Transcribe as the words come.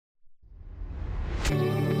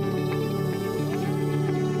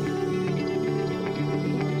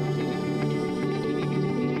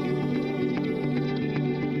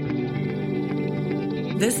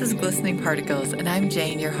This is Glistening Particles, and I'm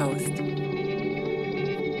Jane, your host.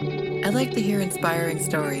 I like to hear inspiring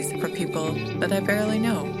stories for people that I barely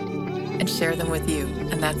know and share them with you,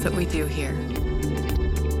 and that's what we do here.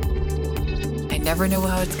 I never know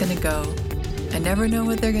how it's going to go. I never know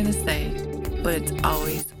what they're going to say, but it's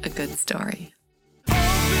always a good story.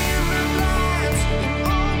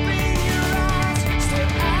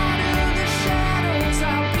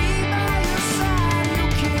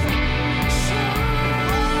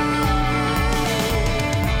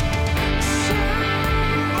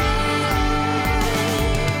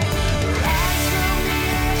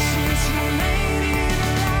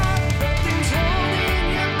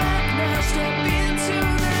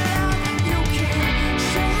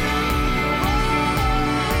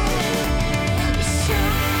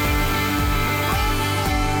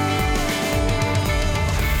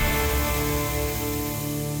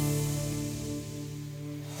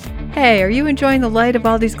 Hey, are you enjoying the light of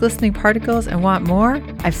all these glistening particles and want more?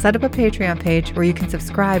 I've set up a Patreon page where you can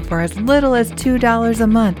subscribe for as little as $2 a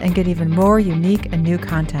month and get even more unique and new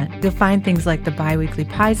content. You'll find things like the bi-weekly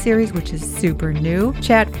pie series, which is super new,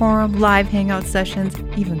 chat forum, live hangout sessions,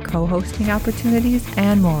 even co-hosting opportunities,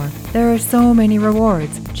 and more. There are so many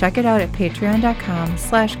rewards. Check it out at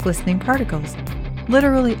patreon.com/glisteningparticles.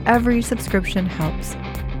 Literally every subscription helps.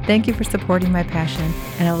 Thank you for supporting my passion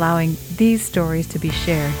and allowing these stories to be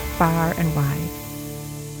shared far and wide.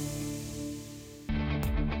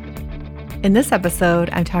 In this episode,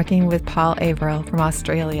 I'm talking with Paul Averill from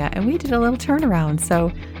Australia, and we did a little turnaround.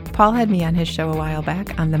 So Paul had me on his show a while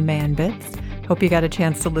back on the Man Bits. Hope you got a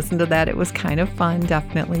chance to listen to that. It was kind of fun,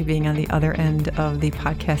 definitely being on the other end of the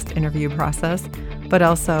podcast interview process, but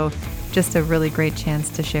also just a really great chance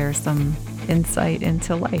to share some insight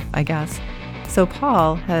into life, I guess. So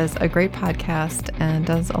Paul has a great podcast and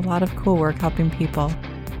does a lot of cool work helping people,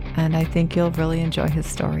 and I think you'll really enjoy his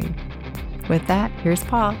story. With that, here's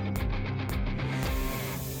Paul.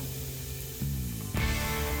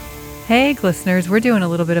 Hey, listeners, we're doing a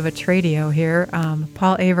little bit of a tradio here.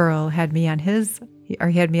 Paul Averill had me on he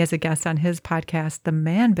had me as a guest on his podcast, The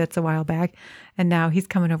Man Bits, a while back, and now he's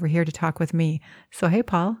coming over here to talk with me. So, hey,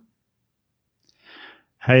 Paul.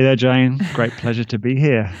 Hey there, Jane. Great pleasure to be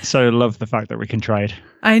here. So love the fact that we can trade.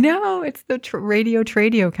 I know. It's the radio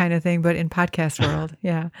tradio kind of thing, but in podcast world.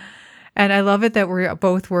 Yeah. And I love it that we're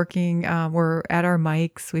both working. We're at our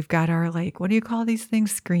mics. We've got our, what do you call these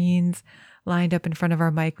things? Screens lined up in front of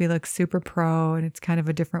our mic. We look super pro, and it's kind of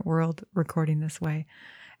a different world recording this way.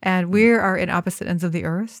 And we are in opposite ends of the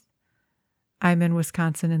earth. I'm in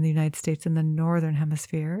Wisconsin in the United States in the Northern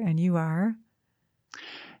Hemisphere, and you are?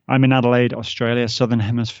 I'm in Adelaide, Australia, Southern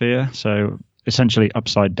Hemisphere, so essentially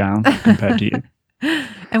upside down compared to you.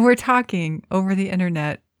 And we're talking over the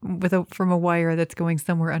internet from a wire that's going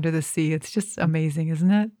somewhere under the sea. It's just amazing,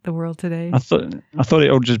 isn't it? The world today. I thought it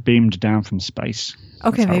all just beamed down from space.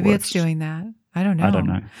 Okay, maybe it's doing that. I don't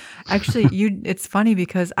know. Actually, it's funny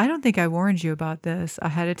because I don't think I warned you about this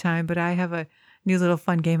ahead of time, but I have a new little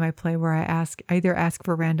fun game I play where I either ask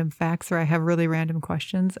for random facts or I have really random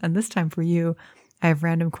questions. And this time for you, I have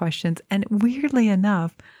random questions, and weirdly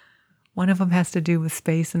enough, one of them has to do with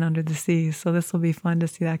space and under the sea, so this will be fun to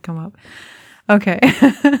see that come up. Okay.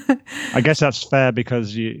 I guess that's fair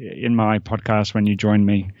because in my podcast, when you joined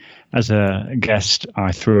me as a guest,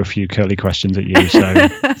 I threw a few curly questions at you, so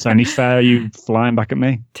it's only fair you flying back at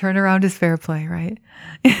me. Turnaround is fair play, right?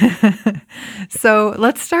 So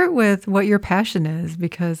let's start with what your passion is,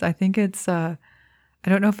 because I think it's... I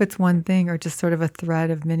don't know if it's one thing or just sort of a thread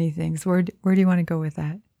of many things. Where do you want to go with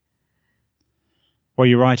that? Well,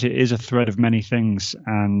 you're right. It is a thread of many things.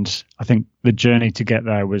 And I think the journey to get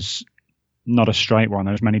there was not a straight one.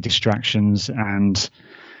 There was many distractions and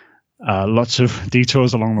lots of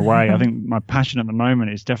detours along the way. I think my passion at the moment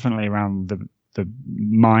is definitely around the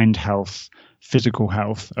mind health, physical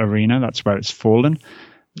health arena. That's where it's fallen.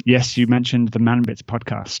 Yes, you mentioned the Man Bits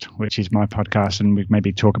podcast, which is my podcast, and we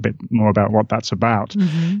maybe talk a bit more about what that's about.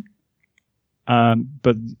 Mm-hmm.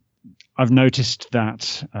 But I've noticed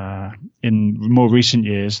that in more recent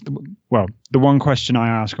years, the one question I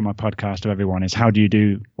ask on my podcast of everyone is, how do you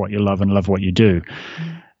do what you love and love what you do?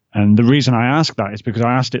 Mm-hmm. And the reason I ask that is because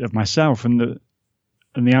I asked it of myself, and the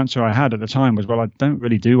answer I had at the time was, well, I don't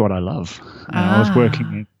really do what I love. I was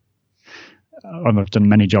working I've done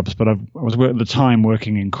many jobs, but I was at the time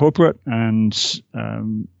working in corporate and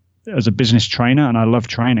as a business trainer, and I love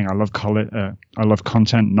training. I love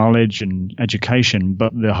content, knowledge, and education,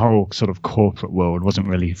 but the whole sort of corporate world wasn't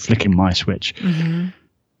really flicking my switch. Mm-hmm.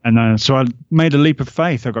 And so I made a leap of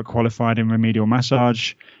faith. I got qualified in remedial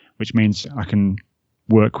massage, which means I can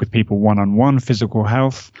work with people one-on-one, physical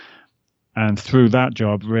health. And through that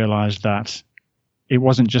job, realized that it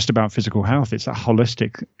wasn't just about physical health. It's that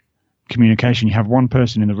holistic communication. You have one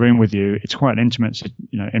person in the room with you. It's quite an intimate,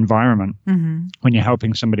 environment. When you're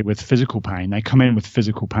helping somebody with physical pain, they come in with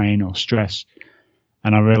physical pain or stress.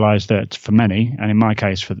 And I realized that for many, and in my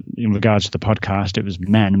case, in regards to the podcast, it was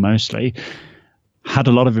men mostly, had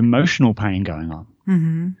a lot of emotional pain going on.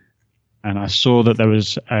 And I saw that there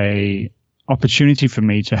was a opportunity for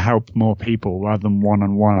me to help more people rather than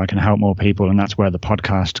one-on-one. I can help more people, and that's where the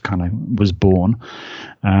podcast kind of was born.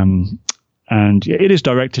 And it is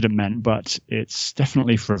directed at men, but it's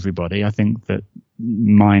definitely for everybody. I think that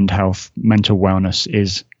mind health, mental wellness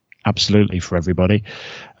is absolutely for everybody.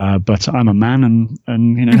 But I'm a man, and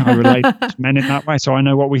I relate to men in that way, so I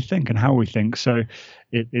know what we think and how we think. So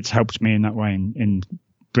it's helped me in that way in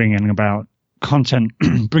bringing about content,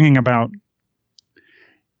 bringing about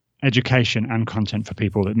education and content for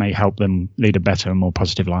people that may help them lead a better and more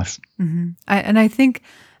positive life. I think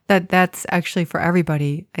that that's actually for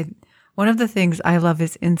everybody. One of the things I love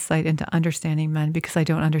is insight into understanding men, because I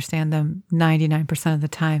don't understand them 99% of the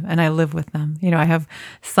time, and I live with them. I have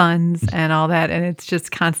sons and all that, and it's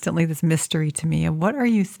just constantly this mystery to me of what are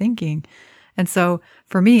you thinking? And so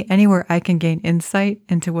for me, anywhere I can gain insight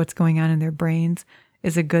into what's going on in their brains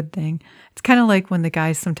is a good thing. It's kind of like when the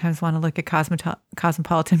guys sometimes want to look at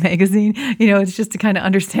Cosmopolitan magazine, it's just to kind of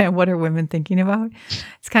understand what are women thinking about.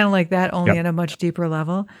 It's kind of like that, only at a much deeper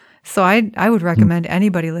level. So I would recommend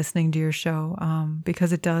anybody listening to your show,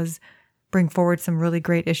 because it does bring forward some really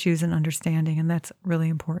great issues and understanding, and that's really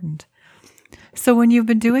important. So when you've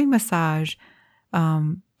been doing massage,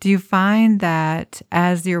 do you find that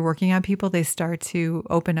as you're working on people, they start to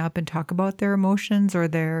open up and talk about their emotions or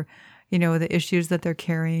their the issues that they're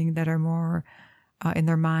carrying that are more in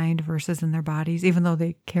their mind versus in their bodies, even though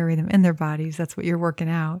they carry them in their bodies? That's what you're working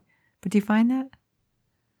out. But do you find that?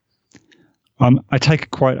 I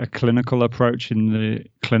take quite a clinical approach in the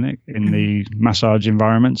clinic, in the massage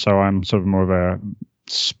environment. So I'm sort of more of a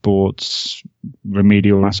sports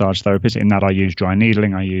remedial massage therapist, in that I use dry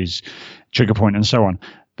needling, I use trigger point, and so on.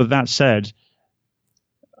 But that said,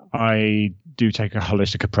 I do take a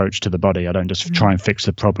holistic approach to the body. I don't just try and fix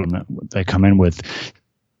the problem that they come in with.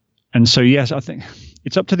 And so, yes, I think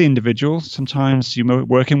it's up to the individual. Sometimes you're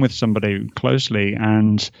working with somebody closely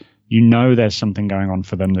and there's something going on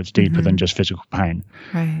for them that's deeper than just physical pain.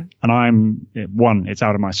 Right. And it's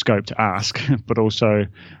out of my scope to ask, but also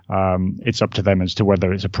it's up to them as to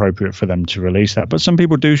whether it's appropriate for them to release that. But some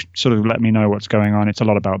people do sort of let me know what's going on. It's a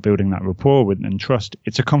lot about building that rapport with and trust.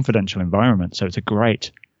 It's a confidential environment, so it's a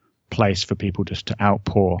great place for people just to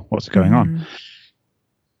outpour what's going on.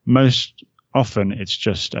 Most often it's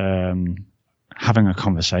just having a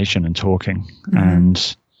conversation and talking,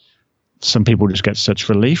 and some people just get such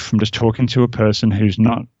relief from just talking to a person who's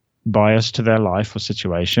not biased to their life or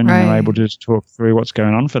situation, and they're able to just talk through what's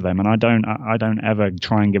going on for them. And I don't ever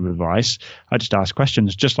try and give advice. I just ask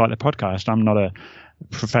questions, just like the podcast. I'm not a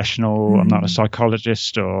professional, I'm not a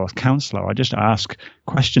psychologist or counselor. I just ask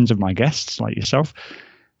questions of my guests like yourself.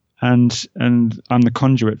 And I'm the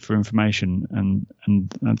conduit for information,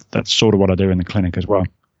 and that's sort of what I do in the clinic as well.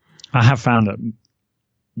 I have found that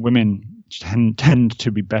women tend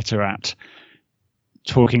to be better at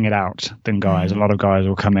talking it out than guys. A lot of guys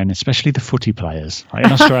will come in, especially the footy players. Like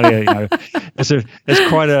in Australia, there's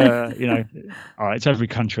quite a, it's every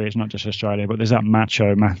country. It's not just Australia, but there's that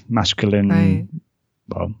macho, masculine. Right.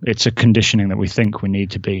 Well, it's a conditioning that we think we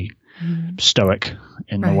need to be stoic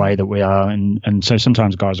in the way that we are, and so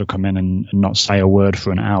sometimes guys will come in and not say a word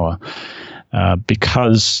for an hour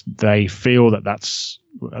because they feel that that's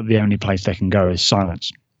the only place they can go is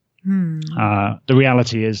silence. The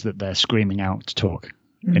reality is that they're screaming out to talk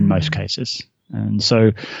in most cases, and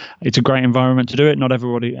so it's a great environment to do it. Not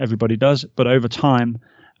everybody does, but over time,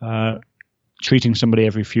 treating somebody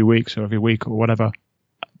every few weeks or every week or whatever,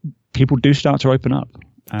 people do start to open up.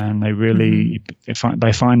 And they really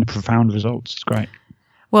they find profound results. It's great.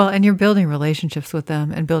 Well, and you're building relationships with them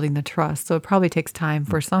and building the trust. So it probably takes time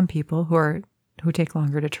for some people who take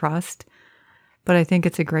longer to trust. But I think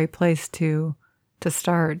it's a great place to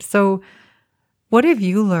start. So what have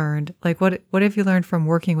you learned? Like what have you learned from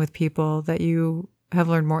working with people that you have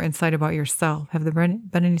learned more insight about yourself? Have there been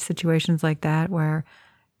any situations like that where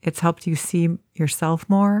it's helped you see yourself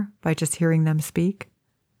more by just hearing them speak?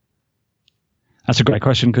 That's a great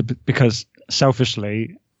question, because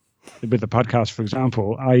selfishly, with the podcast, for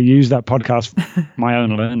example, I use that podcast for my own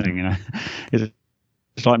learning.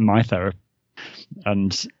 It's like my therapy,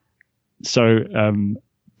 and so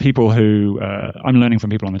people who I'm learning from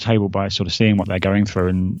people on the table by sort of seeing what they're going through,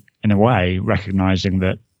 and in a way recognizing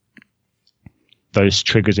that those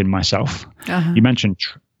triggers in myself. You mentioned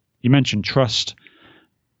trust,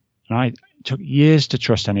 and I took years to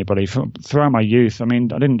trust anybody throughout my youth. I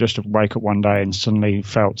mean, I didn't just wake up one day and suddenly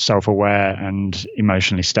felt self-aware and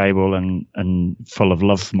emotionally stable and full of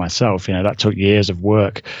love for myself. You know, that took years of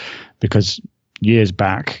work, because years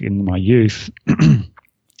back in my youth, I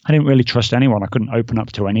didn't really trust anyone. I couldn't open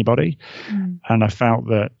up to anybody. And I felt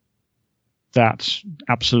that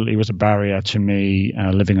absolutely was a barrier to me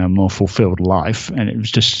living a more fulfilled life. And it was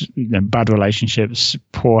just, you know, bad relationships,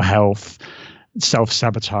 poor health,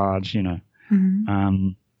 self-sabotage, you know.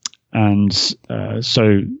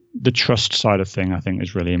 So the trust side of thing, I think,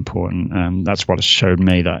 is really important. And that's what has showed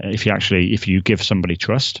me that if you give somebody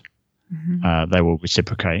trust, they will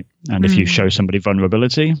reciprocate. And if you show somebody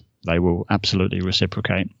vulnerability, they will absolutely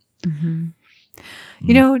reciprocate. You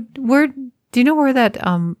know, do you know where that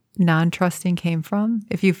non-trusting came from?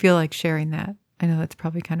 If you feel like sharing that, I know that's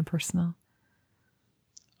probably kind of personal.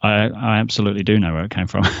 I absolutely do know where it came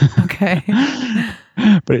from. Okay.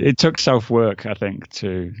 But it took self-work, I think,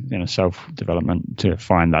 to, you know, self-development to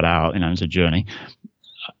find that out, you know, as a journey.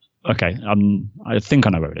 Okay, I think I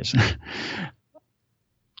know where it is.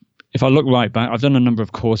 If I look right back, I've done a number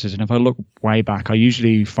of courses, and if I look way back, I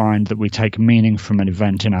usually find that we take meaning from an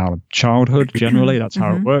event in our childhood. Generally, that's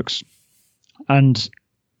how it works. And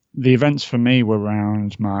the events for me were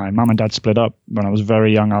around my mum and dad split up when I was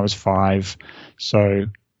very young. I was 5.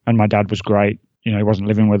 And my dad was great. You know, he wasn't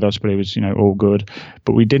living with us, but he was, you know, all good.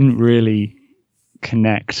 But we didn't really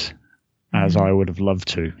connect as I would have loved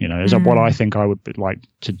to, you know, as what I think I would like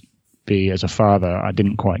to be as a father. I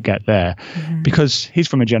didn't quite get there because he's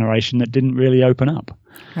from a generation that didn't really open up,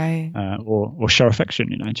 right? Or show affection,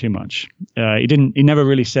 you know, too much. He never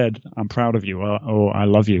really said, "I'm proud of you" or "I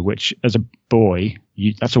love you," which as a boy,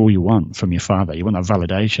 that's all you want from your father. You want that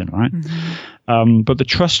validation, right? But the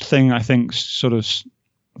trust thing, I think, sort of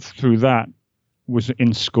through that was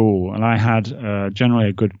in school, and I had generally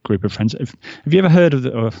a good group of friends. Have you ever heard of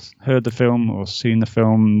the film or seen the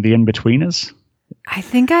film The In-Betweeners? I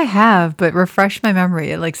think I have, but refresh my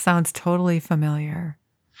memory. It like sounds totally familiar.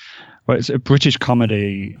 Well, it's a British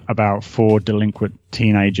comedy about 4 delinquent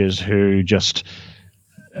teenagers who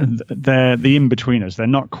they're the in-betweeners. They're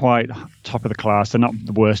not quite top of the class. They're not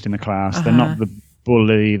the worst in the class. They're not the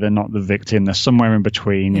bully. They're not the victim. They're somewhere in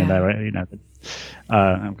between. Yeah.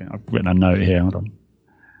 I've written a note here. Hold on.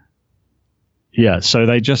 Yeah, so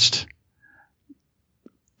they just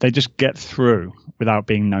get through without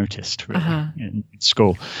being noticed, really, in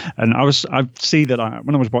school. And I see that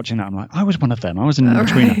when I was watching that, I'm like, I was one of them. I was in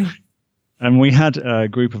between. Right. And we had a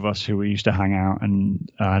group of us who we used to hang out, and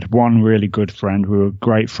I had one really good friend. We were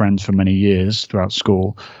great friends for many years throughout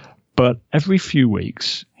school. But every few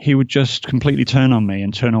weeks, he would just completely turn on me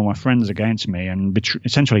and turn all my friends against me and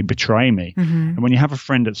essentially betray me. And when you have a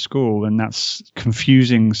friend at school, and that's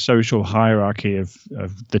confusing social hierarchy of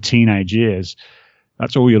the teenage years,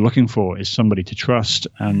 that's all you're looking for is somebody to trust.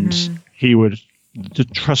 And the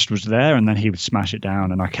trust was there, and then he would smash it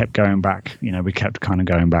down. And I kept going back. You know, we kept kind of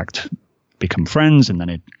going back to become friends, and then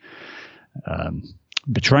he'd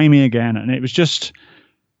betray me again. And it was just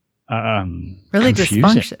really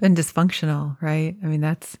dysfunctional, right? I mean,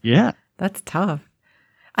 that's tough.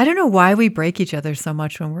 I don't know why we break each other so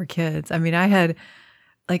much when we're kids. I mean, I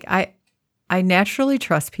naturally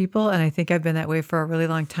trust people, and I think I've been that way for a really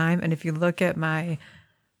long time. And if you look at my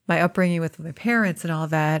upbringing with my parents and all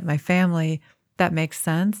that, my family, that makes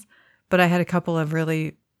sense. But I had a couple of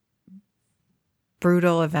really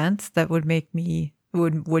brutal events that would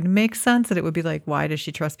wouldn't make sense, and it would be like, why does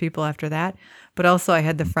she trust people after that? But also I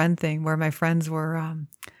had the friend thing where my friends were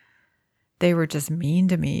they were just mean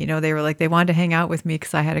to me. You know, they were like, they wanted to hang out with me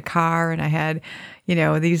because I had a car and I had, you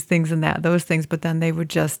know, these things and those things, but then they would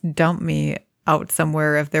just dump me out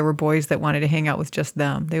somewhere if there were boys that wanted to hang out with just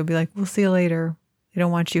them. They would be like, we'll see you later. They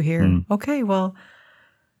don't want you here. Okay, well,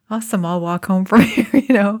 awesome. I'll walk home from here,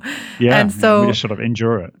 you know? Yeah. And so we just sort of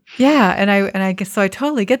endure it. Yeah. And I guess, so I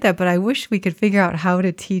totally get that, but I wish we could figure out how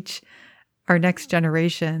to teach our next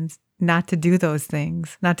generations not to do those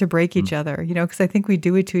things, not to break each other, you know, because I think we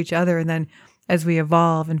do it to each other. And then as we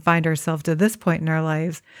evolve and find ourselves to this point in our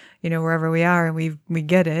lives, you know, wherever we are, and we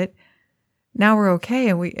get it, now we're okay.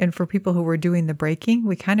 And for people who were doing the breaking,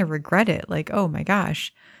 we kind of regret it. Like, oh my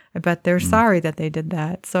gosh, I bet they're sorry that they did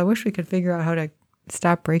that. So I wish we could figure out how to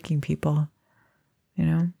stop breaking people, you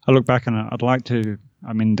know? I look back and I'd like to,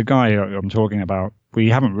 I mean, the guy I'm talking about, we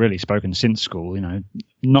haven't really spoken since school, you know,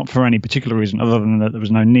 not for any particular reason other than that there was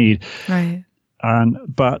no need. Right.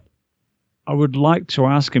 But I would like to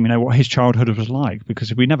ask him, what his childhood was like,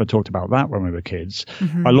 because we never talked about that when we were kids.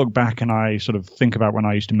 Mm-hmm. I look back and I sort of think about when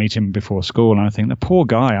I used to meet him before school, and I think the poor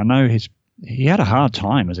guy, I know he had a hard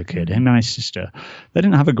time as a kid. Him and his sister, they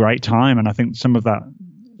didn't have a great time. And I think some of that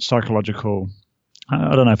psychological,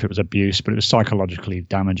 I don't know if it was abuse, but it was psychologically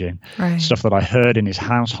damaging stuff that I heard in his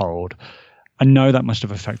household. I know that must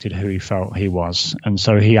have affected who he felt he was. And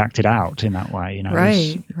so he acted out in that way.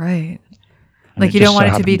 Right. Like you don't want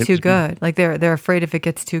it to be too good. Like they're afraid if it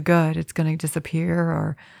gets too good, it's going to disappear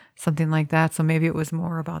or something like that. So maybe it was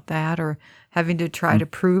more about that, or having to try to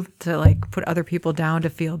prove to like put other people down to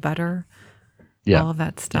feel better. Yeah. All of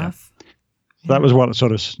that stuff. Yeah. So that was what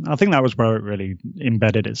I think that was where it really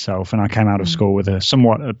embedded itself. And I came out of school with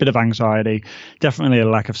a bit of anxiety, definitely a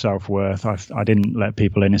lack of self-worth. I didn't let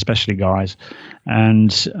people in, especially guys.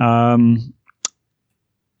 And through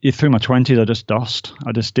my 20s, I just DOSed.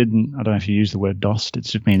 I just didn't. I don't know if you use the word DOSed. It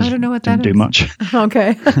just means I don't know what that didn't do much.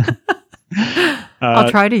 Okay. I'll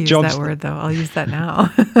try to use that word, though. I'll use that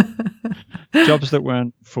now. Jobs that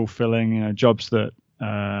weren't fulfilling, jobs that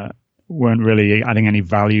weren't really adding any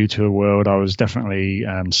value to the world. I was definitely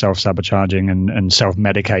self-sabotaging and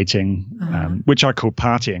self-medicating, which I called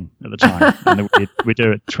partying at the time. And we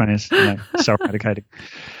do it 20s, self-medicating.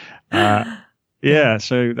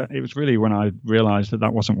 So it was really when I realized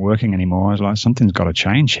that wasn't working anymore. I was like, something's got to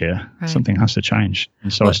change here. Right. Something has to change.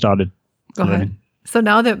 And so I started learning. So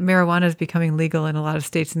now that marijuana is becoming legal in a lot of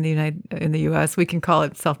states in the U.S., we can call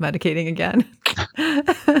it self-medicating again.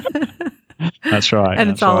 That's right. And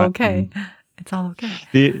it's all okay. It's all okay.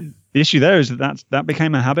 The issue there is that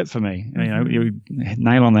became a habit for me. You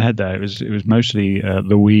nail on the head there. It was mostly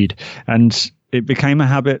the weed, and it became a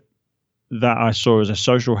habit that I saw as a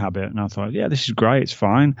social habit. And I thought, yeah, this is great. It's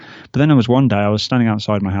fine. But then there was one day I was standing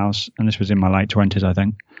outside my house, and this was in my late 20s, I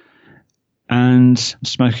think, and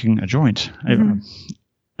smoking a joint.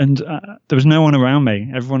 And there was no one around me.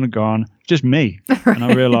 Everyone had gone, just me. Right. And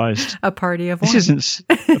I realized a party of one. This isn't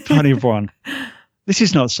a party of one. This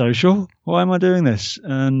is not social. Why am I doing this?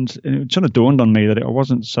 And it sort of dawned on me that it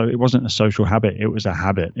wasn't a social habit. It was a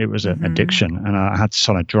habit. It was an addiction, and I had to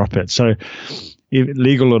sort of drop it. So,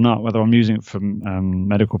 legal or not, whether I'm using it for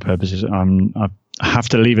medical purposes, I have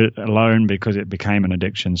to leave it alone because it became an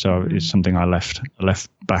addiction. So it's something I left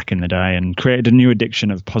back in the day and created a new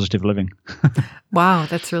addiction of positive living. Wow,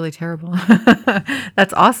 that's really terrible.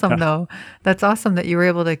 That's awesome, though. That's awesome that you were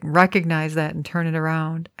able to recognize that and turn it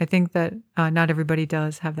around. I think that not everybody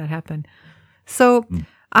does have that happen. So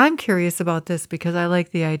I'm curious about this because I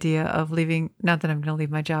like the idea of leaving, not that I'm going to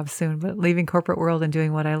leave my job soon, but leaving corporate world and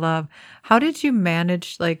doing what I love. How did you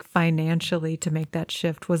manage financially to make that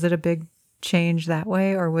shift? Was it a big change that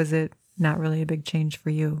way, or was it not really a big change for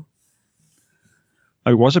you?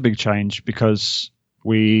 It was a big change because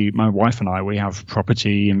my wife and I, we have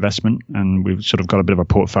property investment, and we've sort of got a bit of a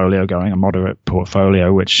portfolio going, a moderate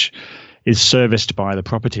portfolio, which is serviced by the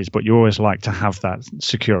properties, but you always like to have that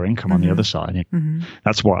secure income on the other side.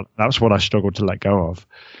 That's what I struggled to let go of.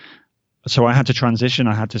 So I had to transition.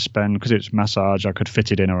 I had to spend, because it's massage, I could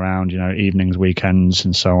fit it in around, evenings, weekends,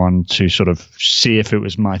 and so on, to sort of see if it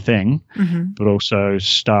was my thing, but also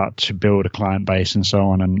start to build a client base and so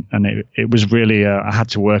on. And it was really, I had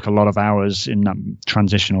to work a lot of hours in that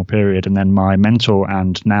transitional period. And then my mentor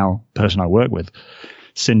and now person I work with,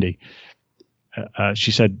 Cindy,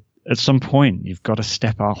 she said, at some point, you've got to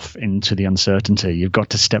step off into the uncertainty. You've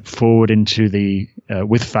got to step forward into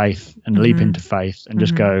with faith and leap into faith and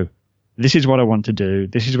just go, this is what I want to do.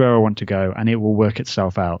 This is where I want to go, and it will work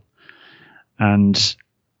itself out. And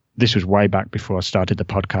this was way back before I started the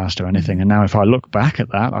podcast or anything. And now if I look back at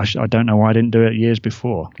that, I don't know why I didn't do it years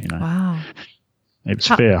before. Wow. It was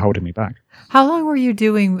fear holding me back. How long were you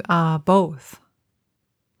doing both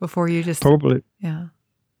before you just...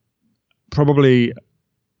 Probably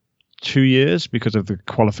 2 years because of the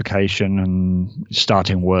qualification and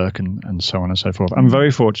starting work and so on and so forth. I'm very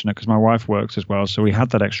fortunate because my wife works as well, so we had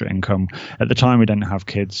that extra income. At the time, we didn't have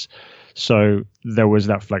kids, so there was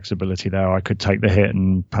that flexibility there. I could take the hit,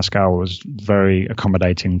 and Pascal was very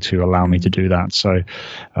accommodating to allow me to do that. So,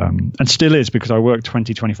 and still is, because I work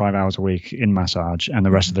 20, 25 hours a week in massage, and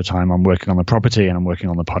the rest of the time I'm working on the property and I'm working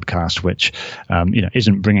on the podcast, which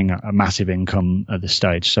isn't bringing a massive income at this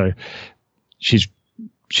stage. So she's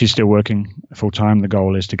still working full time. The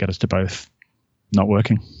goal is to get us to both not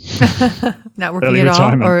working. Not working at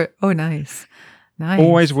all? Nice.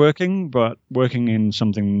 Always working, but working in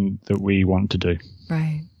something that we want to do.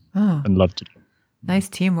 Right. Oh. And love to do. Nice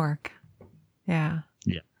teamwork. Yeah.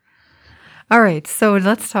 Yeah. All right. So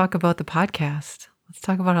let's talk about the podcast. Let's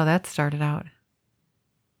talk about how that started out.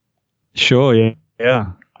 Sure.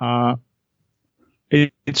 Yeah.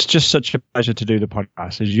 it's just such a pleasure to do the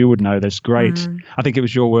podcast. As you would know, there's great. I think it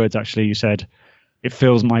was your words actually. You said it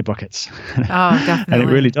fills my buckets. Oh, definitely. And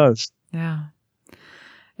it really does. Yeah.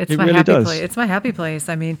 It really happy does. place. It's my happy place.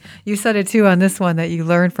 I mean, you said it too on this one that you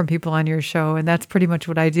learn from people on your show, and that's pretty much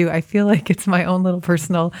what I do. I feel like it's my own little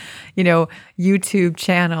personal, YouTube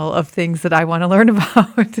channel of things that I want to learn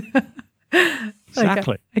about.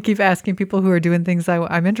 Exactly. I keep asking people who are doing things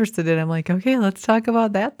I'm interested in. I'm like, okay, let's talk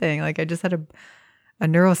about that thing. Like I just had a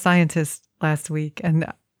neuroscientist last week,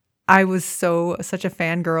 and I was such a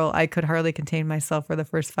fangirl. I could hardly contain myself for the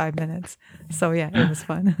first 5 minutes. So yeah, it was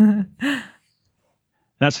fun.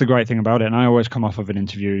 That's the great thing about it. And I always come off of an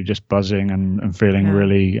interview just buzzing and feeling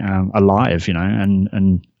really alive,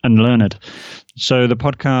 and learned. So the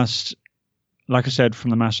podcast, like I said,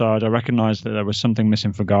 from the massage, I recognized that there was something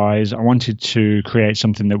missing for guys. I wanted to create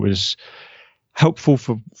something that was helpful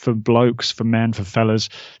for blokes, for men, for fellas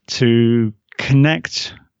to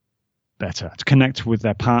connect better, to connect with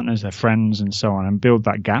their partners, their friends, and so on, and build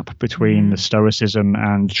that gap between the stoicism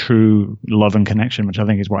and true love and connection, which I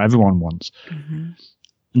think is what everyone wants.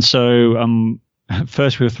 And so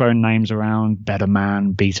first we were throwing names around, better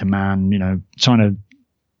man, beta man, trying to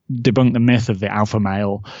debunk the myth of the alpha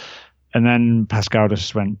male. And then Pascal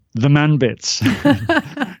just went, the man bits.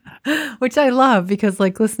 Which I love because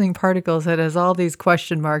like Listening Particles, it has all these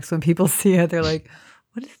question marks. When people see it, they're like,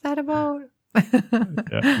 what is that about?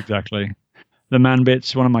 Yeah, exactly. The man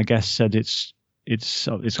bits, one of my guests said it's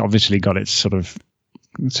obviously got it's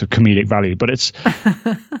a comedic value, but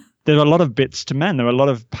there are a lot of bits to men. There are a lot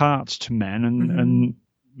of parts to men, and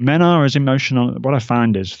men are as emotional. What I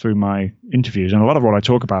find is through my interviews, and a lot of what I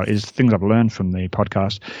talk about is things I've learned from the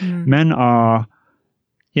podcast. Men are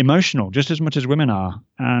emotional just as much as women are,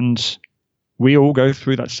 and we all go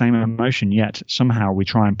through that same emotion, yet somehow we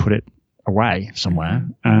try and put it away somewhere,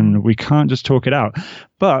 and we can't just talk it out.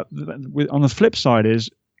 But on the flip side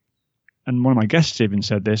is, and one of my guests even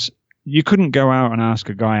said this, you couldn't go out and ask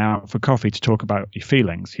a guy out for coffee to talk about your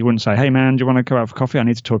feelings. He wouldn't say, hey man, do you want to go out for coffee? I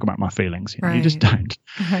need to talk about my feelings. You just don't.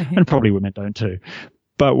 And probably women don't too.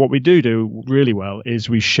 But what we do really well is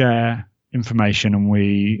we share information and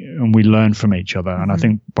we learn from each other. And I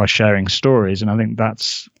think by sharing stories, and I think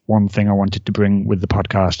that's one thing I wanted to bring with the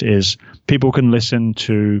podcast, is people can listen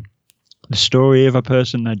to the story of a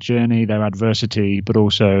person, their journey, their adversity, but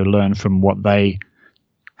also learn from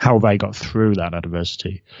how they got through that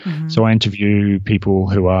adversity. So I interview people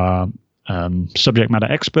who are subject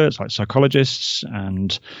matter experts like psychologists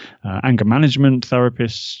and anger management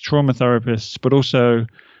therapists, trauma therapists, but also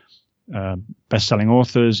best-selling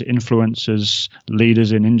authors, influencers,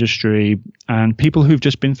 leaders in industry, and people who've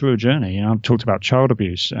just been through a journey. I've talked about child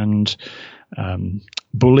abuse and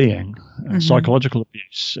bullying, psychological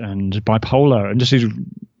abuse, and bipolar, and just these.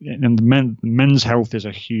 And men's health is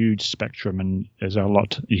a huge spectrum, and there's a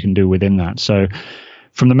lot you can do within that. So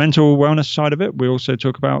from the mental wellness side of it, we also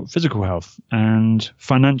talk about physical health and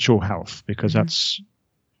financial health, because that's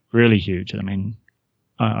really huge. I mean,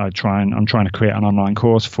 I'm trying to create an online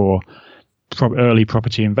course for early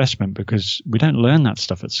property investment, because we don't learn that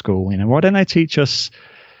stuff at school. Why don't they teach us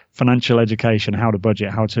financial education, how to budget,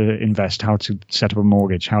 how to invest, how to set up a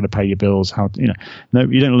mortgage, how to pay your bills, no,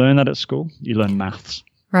 you don't learn that at school. You learn maths.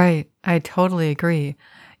 Right. I totally agree.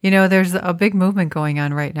 There's a big movement going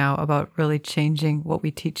on right now about really changing what we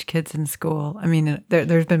teach kids in school. I mean,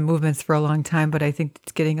 there's been movements for a long time, but I think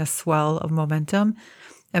it's getting a swell of momentum.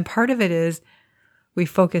 And part of it is we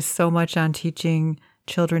focus so much on teaching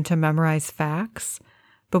children to memorize facts,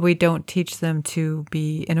 but we don't teach them to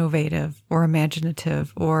be innovative or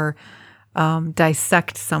imaginative or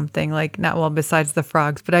dissect something, besides the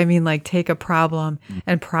frogs, but I mean take a problem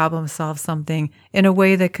and problem solve something in a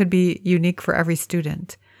way that could be unique for every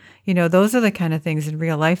student. Those are the kind of things in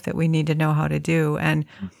real life that we need to know how to do. And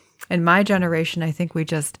in my generation, I think we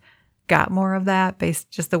just got more of that based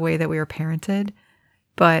just the way that we were parented.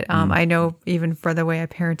 But I know even for the way I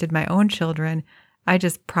parented my own children, I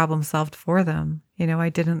just problem solved for them. I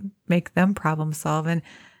didn't make them problem solve. And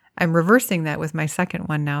I'm reversing that with my second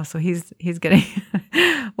one now. So he's getting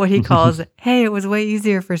what he calls, hey, it was way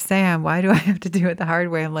easier for Sam. Why do I have to do it the hard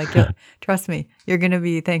way? I'm like, trust me, you're going to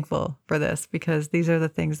be thankful for this, because these are the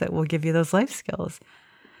things that will give you those life skills.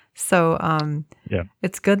 So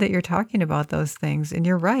it's good that you're talking about those things. And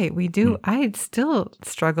you're right. We do. I still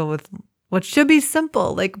struggle with what should be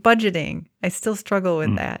simple, like budgeting. I still struggle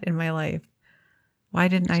with that in my life. Why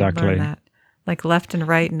didn't I learn that? Like left and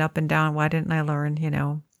right and up and down. Why didn't I learn,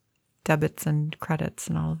 debits and credits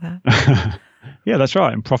and all of that. Yeah, that's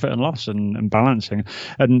right. And profit and loss and balancing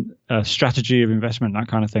and strategy of investment, that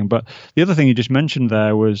kind of thing. But the other thing you just mentioned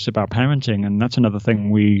there was about parenting. And that's another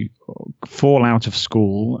thing. We fall out of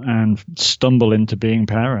school and stumble into being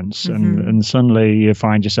parents. And suddenly you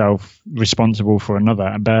find yourself responsible for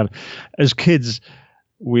another. But as kids,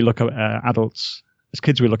 we look at adults. As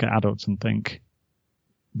kids, we look at adults and think,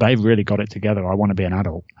 they've really got it together. I want to be an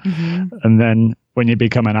adult. And then when you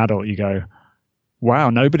become an adult, you go, wow,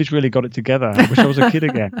 nobody's really got it together. I wish I was a kid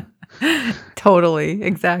again. Totally.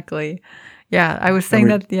 Exactly. Yeah. I was saying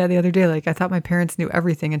that the other day, like I thought my parents knew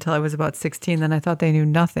everything until I was about 16. Then I thought they knew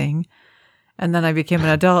nothing. And then I became an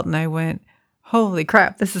adult and I went, holy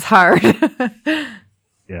crap, this is hard.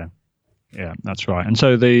 Yeah, that's right. And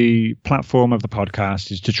so the platform of the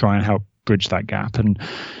podcast is to try and help bridge that gap. And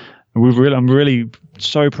I'm really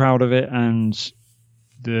so proud of it. And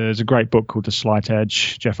there's a great book called The Slight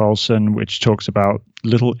Edge, Jeff Olson, which talks about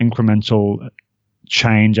little incremental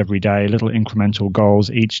change every day, little incremental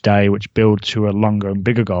goals each day, which build to a longer and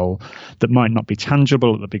bigger goal that might not be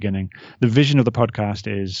tangible at the beginning. The vision of the podcast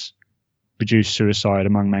is reduce suicide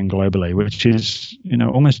among men globally, which is,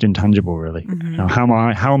 almost intangible, really. How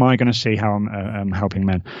am I going to see how I'm helping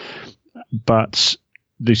men? But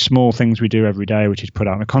the small things we do every day, which is put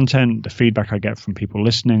out the content, the feedback I get from people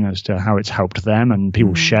listening as to how it's helped them and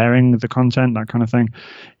people sharing the content, that kind of thing,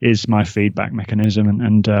 is my feedback mechanism.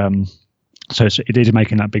 And so it is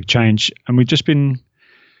making that big change. And we've just been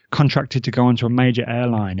contracted to go onto a major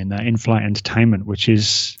airline in their in-flight entertainment, which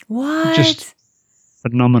is just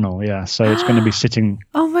phenomenal. Yeah. So it's going to be sitting.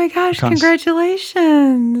 Oh my gosh.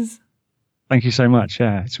 Congratulations. Thank you so much.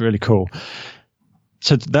 Yeah. It's really cool.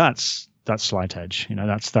 So that's Slight Edge,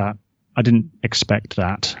 that's that. I didn't expect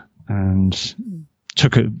that, and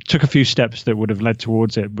took a few steps that would have led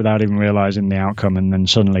towards it without even realizing the outcome, and then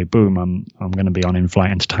suddenly, boom, I'm going to be on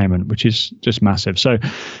in-flight entertainment, which is just massive. So,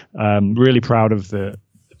 really proud of the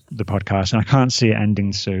podcast, and I can't see it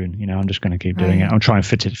ending soon. I'm just going to keep doing it. I'm trying to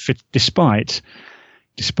fit despite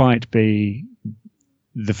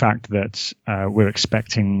the fact that we're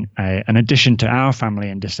expecting an addition to our family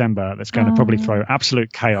in December that's going to probably throw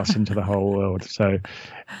absolute chaos into the whole world, so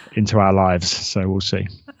into our lives. So we'll see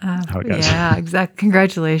how it goes. Yeah, exactly.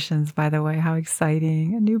 Congratulations, by the way. How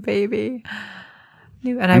exciting. A new baby.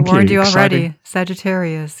 And I warned you already.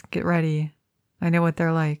 Sagittarius, get ready. I know what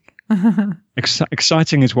they're like.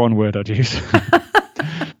 Exciting is one word I'd use.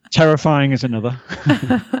 Terrifying is another.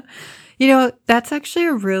 That's actually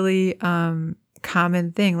a really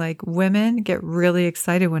common thing. Like women get really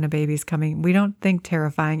excited when a baby's coming. We don't think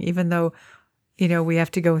terrifying, even though, we have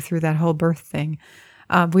to go through that whole birth thing.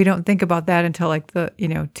 We don't think about that until like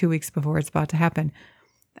 2 weeks before it's about to happen,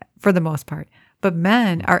 for the most part. But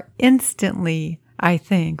men are instantly, I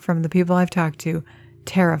think, from the people I've talked to,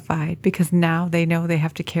 terrified because now they know they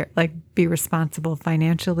have to be responsible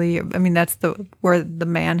financially. I mean, that's where the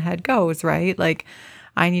man head goes, right? Like,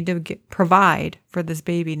 I need to provide for this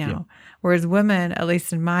baby now. Yeah. Whereas women, at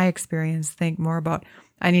least in my experience, think more about,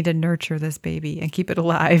 I need to nurture this baby and keep it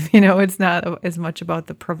alive. It's not as much about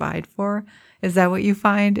the provide for. Is that what you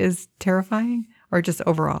find is terrifying, or just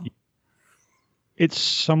overall? It's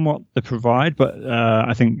somewhat the provide, but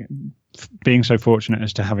I think being so fortunate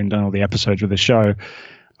as to having done all the episodes of the show,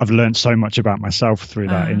 I've learned so much about myself through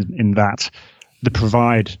that, in that the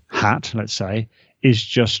provide hat, let's say, is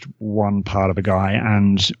just one part of a guy,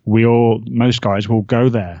 and most guys will go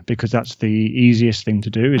there because that's the easiest thing to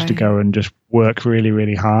do, is to go and just work really,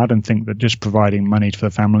 really hard and think that just providing money for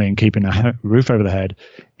the family and keeping a roof over the head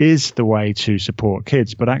is the way to support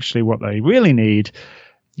kids. But actually what they really need,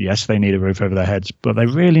 yes, they need a roof over their heads, but they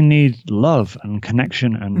really need love and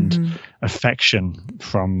connection and affection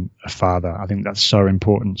from a father. I think that's so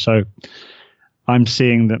important. So I'm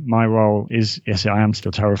seeing that my role is, yes, I am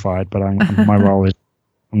still terrified, but my role is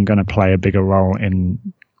I'm going to play a bigger role in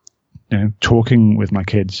talking with my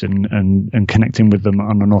kids and connecting with them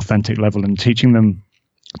on an authentic level and teaching them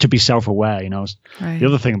to be self-aware. The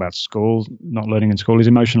other thing about school, not learning in school, is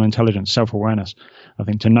emotional intelligence, self-awareness. I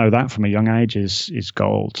think to know that from a young age is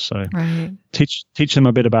gold. So teach them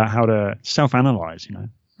a bit about how to self-analyze,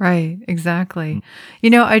 Right, exactly.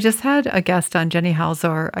 I just had a guest on, Jenny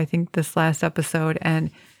Halzor, I think this last episode, and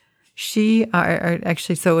she,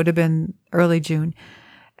 actually, so it would have been early June,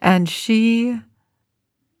 and she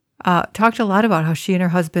talked a lot about how she and her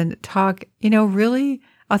husband talk, really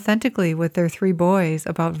authentically with their 3 boys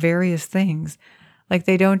about various things. Like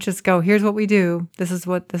they don't just go, here's what we do, this is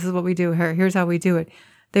what we do, here's how we do it.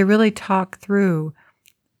 They really talk through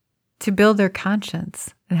to build their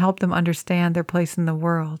conscience and help them understand their place in the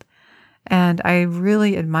world. And I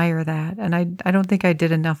really admire that. And I don't think I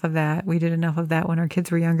did enough of that. We did enough of that when our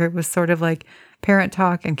kids were younger. It was sort of like parent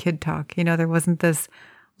talk and kid talk. There wasn't this,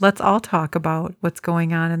 let's all talk about what's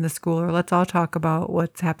going on in the school, or let's all talk about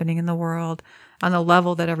what's happening in the world on a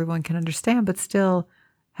level that everyone can understand, but still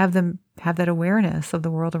have them have that awareness of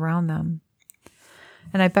the world around them.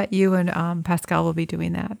 And I bet you and Pascal will be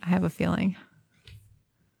doing that. I have a feeling.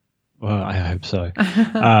 Well, I hope so.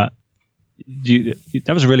 That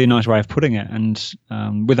was a really nice way of putting it.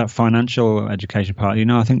 And with that financial education part,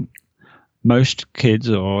 I think most kids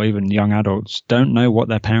or even young adults don't know what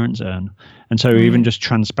their parents earn. And so even just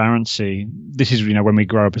transparency, this is, when we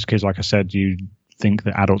grow up as kids, like I said, you think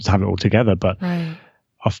that adults have it all together, but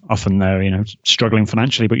often they're, struggling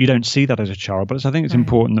financially, but you don't see that as a child. But I think it's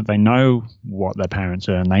important that they know what their parents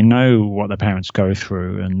earn. They know what their parents go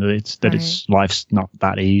through, and that life's not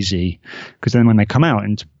that easy. Because then when they come out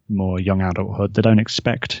into more young adulthood, they don't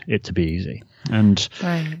expect it to be easy. And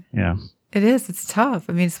yeah, it is. It's tough.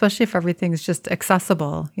 I mean, especially if everything's just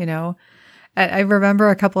accessible, I remember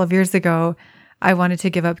a couple of years ago, I wanted to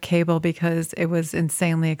give up cable because it was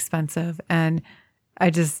insanely expensive. And I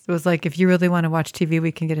just was like, if you really want to watch TV,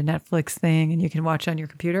 we can get a Netflix thing and you can watch on your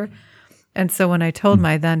computer. And so when I told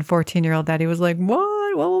my then 14-year-old daddy, was like,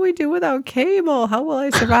 what will we do without cable? How will I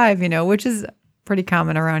survive? Which is pretty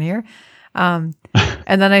common around here. And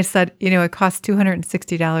then I said, it costs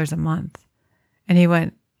 $260 a month. And he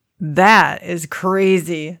went, that is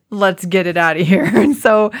crazy. Let's get it out of here. And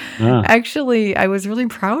so actually, I was really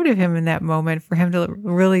proud of him in that moment, for him to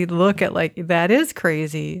really look at like, that is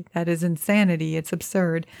crazy. That is insanity. It's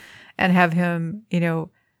absurd. And have him,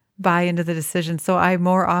 buy into the decision. So I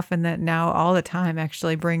more often than now, all the time,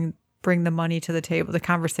 actually bring the money to the table, the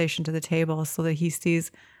conversation to the table, so that he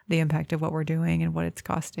sees the impact of what we're doing and what it's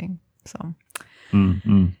costing. So,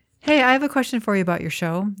 Hey, I have a question for you about your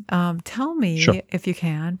show. Tell me, if you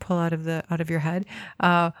can, pull out of your head,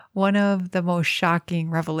 one of the most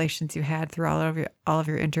shocking revelations you had through all of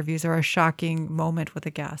your interviews, or a shocking moment with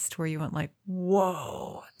a guest where you went like,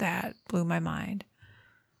 "Whoa, that blew my mind."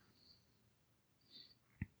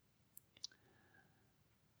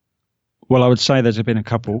 Well, I would say there's been a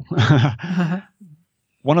couple.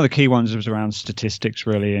 One of the key ones was around statistics,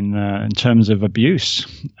 really, in terms of abuse.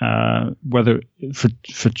 Whether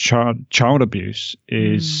for child abuse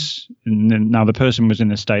is now, the person was in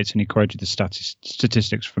the States and he quoted the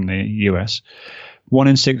statistics from the US. 1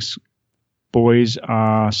 in 6 boys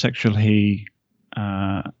are sexually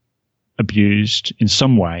abused in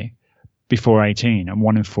some way before 18, and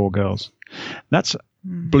 1 in 4 girls. That's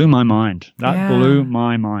blew my mind. That blew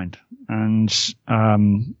my mind. And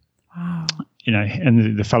wow.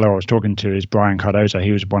 And the fellow I was talking to is Brian Cardozo.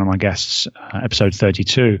 He was one of my guests, episode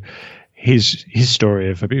 32. His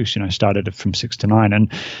story of abuse, started from 6 to 9.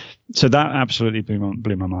 And so that absolutely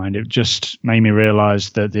blew my mind. It just made me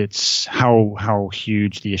realize that it's how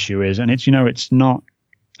huge the issue is. And it's not,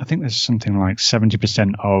 I think there's something like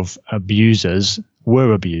 70% of abusers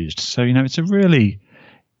were abused. So, there's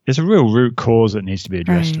a real root cause that needs to be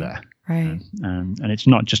addressed there. Right. And it's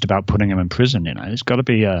not just about putting them in prison, it's got to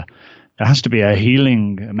be there has to be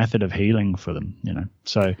a method of healing for them,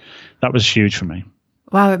 So that was huge for me.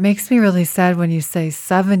 Wow, it makes me really sad when you say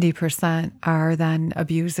 70% are then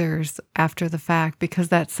abusers after the fact, because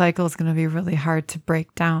that cycle is going to be really hard to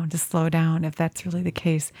break down, to slow down, if that's really the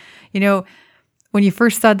case. When you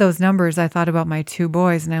first said those numbers, I thought about my 2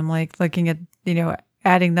 boys, and I'm like looking at,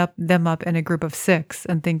 adding them up in a group of 6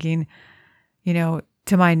 and thinking,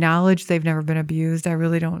 to my knowledge, they've never been abused. I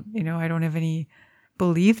really don't, I don't have any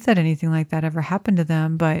belief that anything like that ever happened to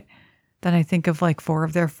them. But then I think of like 4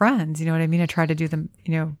 of their friends, you know what I mean? I try to do them,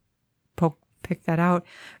 pick that out.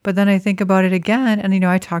 But then I think about it again, and,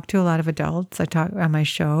 I talk to a lot of adults. I talk on my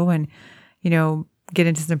show and, get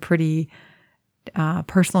into some pretty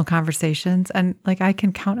personal conversations. And like, I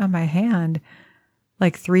can count on my hand,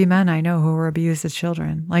 like 3 men I know who were abused as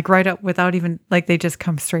children, like right up without even, like they just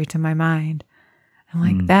come straight to my mind. I'm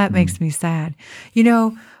like, that makes me sad.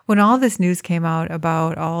 When all this news came out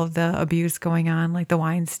about all of the abuse going on, like the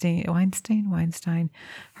Harvey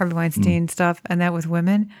Weinstein stuff, and that with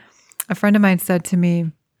women, a friend of mine said to me,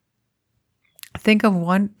 think of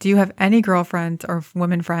one, do you have any girlfriends or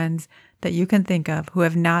women friends that you can think of who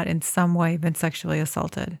have not in some way been sexually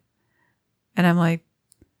assaulted? And I'm like,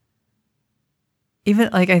 even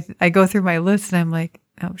like I go through my list and I'm like,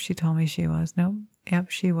 oh, she told me she was. No.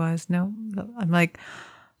 Yep, she was. No. I'm like,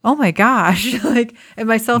 oh my gosh, like, and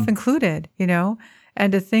myself included, and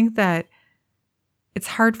to think that it's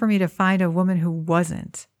hard for me to find a woman who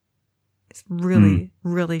wasn't, it's really,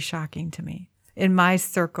 really shocking to me in my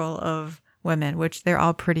circle of women, which they're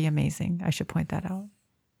all pretty amazing. I should point that out.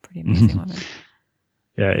 Pretty amazing women.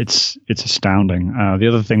 Yeah, it's astounding. The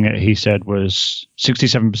other thing that he said was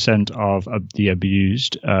 67% of the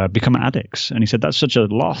abused become addicts, and he said that's such a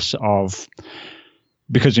loss of,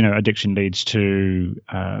 because addiction leads to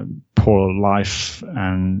poor life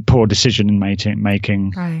and poor decision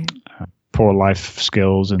making, right. Poor life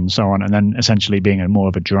skills and so on, and then essentially being more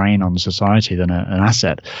of a drain on society than an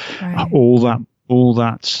asset. Right. All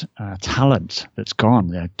that talent that's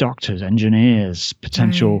gone. Doctors, engineers,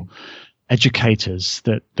 potential educators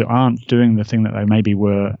that aren't doing the thing that they maybe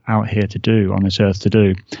were out here to do on this earth to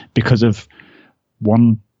do because of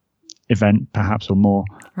one event perhaps or more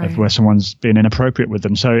of where someone's been inappropriate with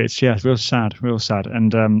them. So it's real sad.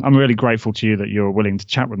 And I'm really grateful to you that you're willing to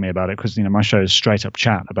chat with me about it, because my show is straight up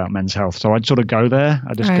chat about men's health. So I'd sort of go there.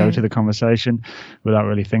 I just go to the conversation without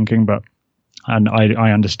really thinking, and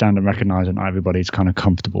I understand and recognize that not everybody's kind of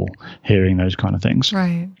comfortable hearing those kind of things.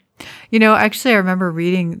 Right. Actually, I remember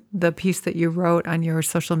reading the piece that you wrote on your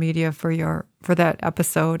social media for that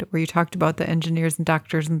episode where you talked about the engineers and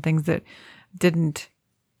doctors and things that didn't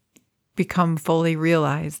become fully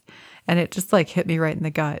realized. And it just hit me right in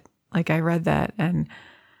the gut. I read that, and,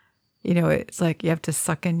 it's like you have to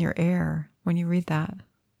suck in your air when you read that,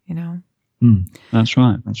 That's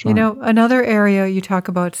right. Another area you talk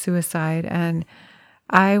about suicide, and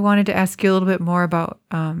I wanted to ask you a little bit more about,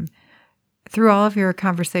 through all of your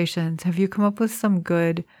conversations, have you come up with some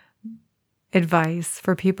good advice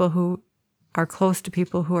for people who are close to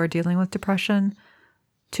people who are dealing with depression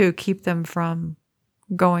to keep them from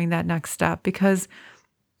going that next step? Because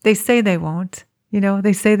they say they won't,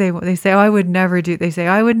 they say, oh, I would never do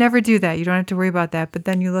that. You don't have to worry about that. But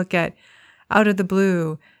then you look at, out of the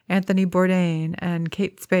blue, Anthony Bourdain and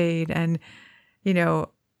Kate Spade and,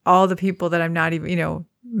 all the people that I'm not even,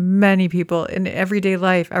 many people in everyday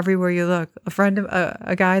life, everywhere you look.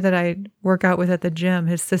 A guy that I work out with at the gym,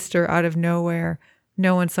 his sister, out of nowhere,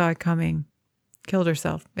 no one saw it coming, killed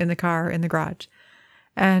herself in the car, in the garage.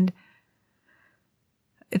 And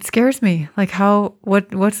it scares me.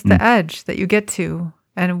 What's the edge that you get to?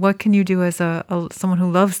 And what can you do as someone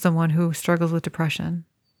who loves someone who struggles with depression?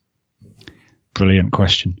 Brilliant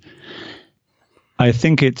question. I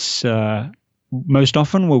think it's most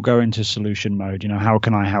often we'll go into solution mode. How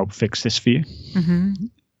can I help fix this for you? Mm-hmm.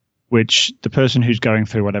 Which the person who's going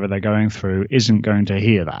through whatever they're going through isn't going to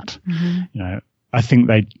hear that. Mm-hmm. I think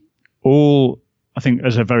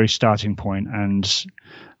as a very starting point, and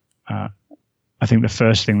I think the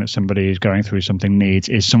first thing that somebody who's going through something needs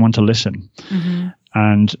is someone to listen, mm-hmm.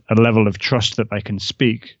 and a level of trust that they can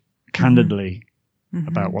speak candidly mm-hmm.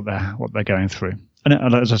 about what they're going through.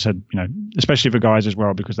 And as I said, especially for guys as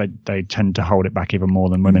well, because they tend to hold it back even more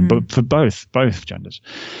than women, mm-hmm. but for both genders.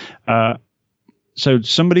 So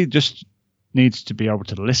somebody just needs to be able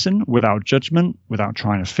to listen without judgment, without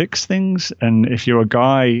trying to fix things. And if you're a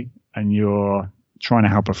guy and you're trying to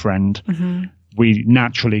help a friend, mm-hmm. we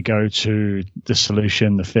naturally go to the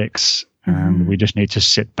solution, the fix, mm-hmm. and we just need to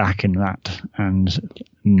sit back in that and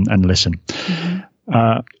listen.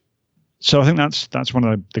 Mm-hmm. So I think that's one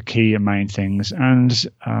of the key and main things, and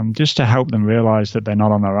just to help them realize that they're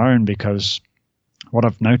not on their own, because what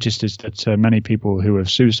I've noticed is that many people who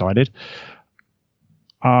have suicided,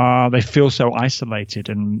 they feel so isolated,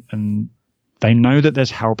 and they know that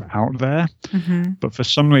there's help out there, mm-hmm. but for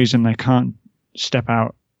some reason they can't step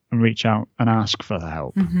out and reach out and ask for the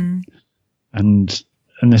help. Mm-hmm. And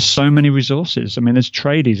there's so many resources. I mean, there's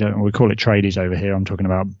tradies, we call it tradies over here. I'm talking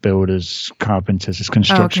about builders, carpenters, there's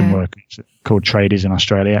construction workers called tradies in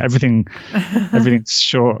Australia. Everything's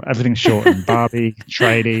short and Barbie,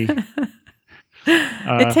 tradie.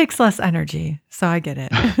 It takes less energy, so I get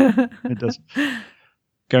it. It does.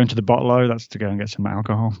 Going to the bottle-o, that's to go and get some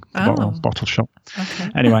alcohol. Bottle shop.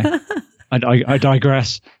 Okay. Anyway, I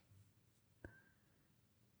digress.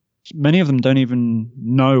 Many of them don't even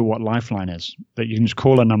know what Lifeline is, that you can just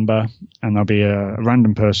call a number and there'll be a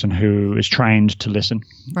random person who is trained to listen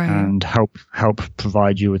and help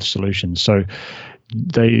provide you with solutions. So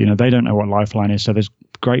they don't know what Lifeline is. So there's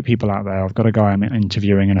great people out there. I've got a guy I'm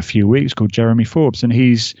interviewing in a few weeks called Jeremy Forbes, and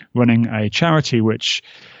he's running a charity which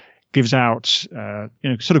gives out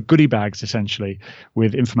sort of goodie bags essentially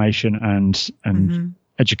with information and mm-hmm.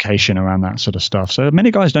 education around that sort of stuff. So many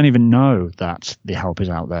guys don't even know that the help is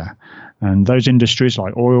out there. And those industries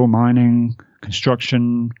like oil, mining,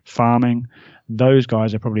 construction, farming, those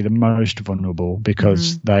guys are probably the most vulnerable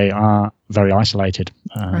because mm-hmm. they are very isolated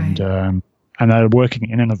and they're working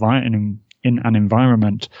in an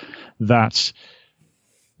environment that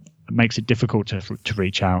makes it difficult to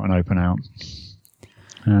reach out and open out.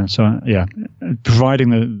 Providing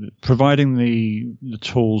the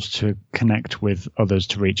tools to connect with others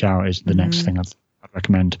to reach out is the next thing I'd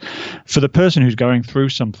recommend. For the person who's going through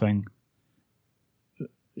something,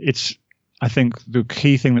 I think the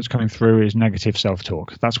key thing that's coming through is negative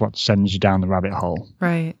self-talk. That's what sends you down the rabbit hole.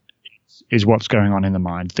 Right. Is what's going on in the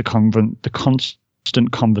mind. The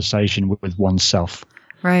constant conversation with oneself.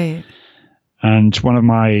 Right. And one of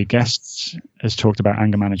my guests has talked about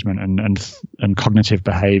anger management and cognitive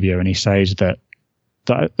behavior, and he says that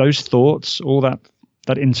those thoughts, all that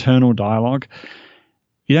internal dialogue,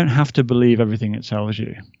 you don't have to believe everything it tells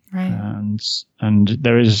you. Right. And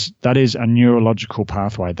that is a neurological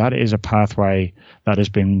pathway. That is a pathway that has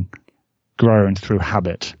been grown through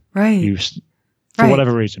habit. Right. For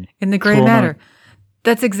whatever reason. In the gray matter.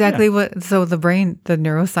 That's exactly what, so the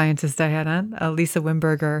neuroscientist I had on, Lisa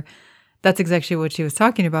Wimberger, that's exactly what she was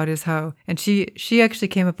talking about, is how, and she actually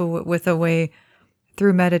came up with a way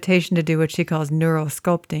through meditation to do what she calls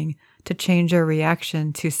neurosculpting, to change our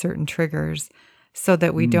reaction to certain triggers so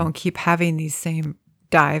that we don't keep having these same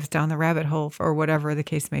dives down the rabbit hole or whatever the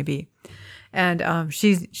case may be. And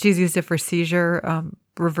she's used it for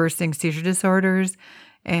reversing seizure disorders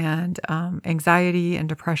and anxiety and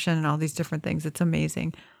depression and all these different things. It's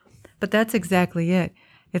amazing. But that's exactly it.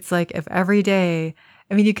 It's like if every day,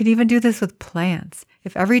 I mean, you can even do this with plants.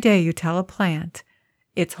 If every day you tell a plant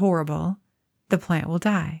it's horrible, the plant will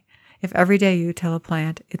die. If every day you tell a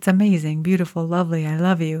plant it's amazing, beautiful, lovely, I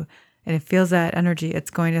love you, and it feels that energy,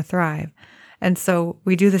 it's going to thrive. And so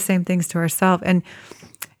we do the same things to ourselves. And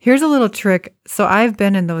here's a little trick. So I've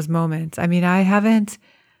been in those moments. I mean, I haven't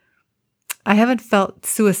felt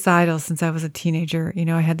suicidal since I was a teenager. You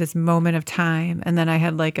know, I had this moment of time, and then I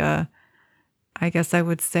had like I guess I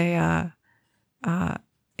would say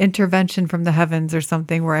intervention from the heavens or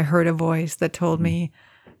something, where I heard a voice that told me,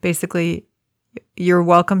 basically, you're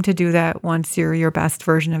welcome to do that once you're your best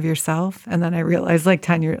version of yourself. And then I realized like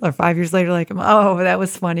 10 years or 5 years later, like, oh, that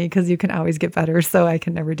was funny because you can always get better. So I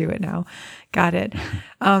can never do it now. Got it.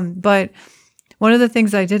 But one of the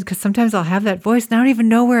things I did, because sometimes I'll have that voice and I don't even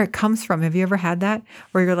know where it comes from. Have you ever had that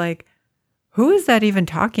where you're like, who is that even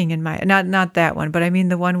talking in my, not that one, but I mean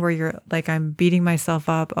the one where you're like, I'm beating myself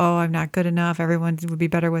up. Oh, I'm not good enough. Everyone would be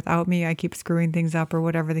better without me. I keep screwing things up or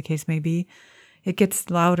whatever the case may be. It gets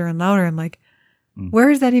louder and louder. I'm like, where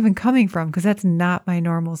is that even coming from? Because that's not my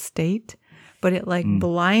normal state, but it like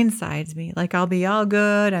blindsides me. Like I'll be all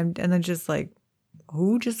good. And then just like,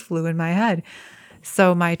 who just flew in my head?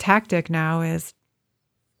 So my tactic now is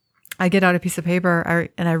I get out a piece of paper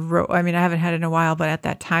and I wrote, I mean, I haven't had it in a while, but at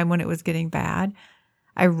that time when it was getting bad,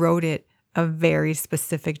 I wrote it a very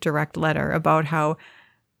specific direct letter about how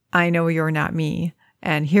I know you're not me.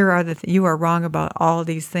 And here are you are wrong about all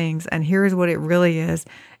these things. And here's what it really is.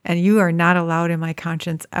 And you are not allowed in my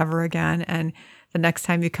conscience ever again. And the next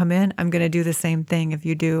time you come in, I'm going to do the same thing if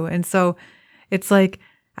you do. And so it's like,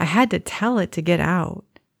 I had to tell it to get out.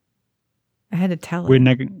 I had to tell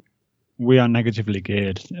it. We are negatively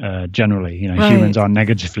geared generally. You know, right. Humans are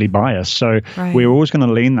negatively biased. So right. We're always going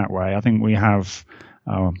to lean that way. I think we have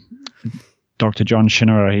Dr. John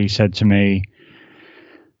Schinnerer, he said to me,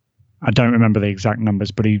 I don't remember the exact numbers,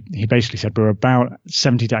 but he basically said we're about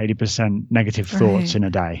 70 to 80% negative thoughts right. in a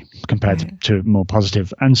day compared right. to more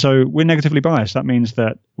positive. And so we're negatively biased. That means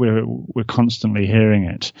that we're constantly hearing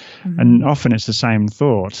it. Mm-hmm. And often it's the same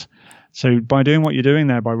thought. So by doing what you're doing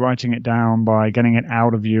there, by writing it down, by getting it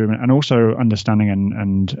out of you, and also understanding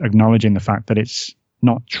and acknowledging the fact that it's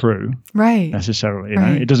not true right. necessarily. You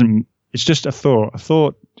right. know, it doesn't. It's just a thought. A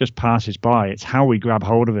thought just passes by. It's how we grab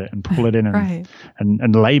hold of it and pull it in right.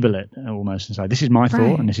 and label it almost and say, this is my thought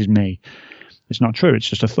right. and this is me. It's not true. It's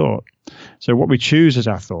just a thought. So what we choose as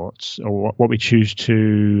our thoughts, or what we choose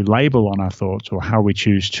to label on our thoughts, or how we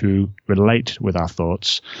choose to relate with our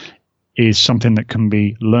thoughts, is something that can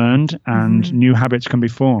be learned, and mm-hmm. new habits can be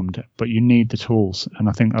formed. But you need the tools. And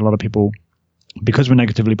I think a lot of people, because we're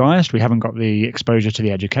negatively biased, we haven't got the exposure to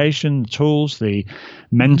the education, the tools, the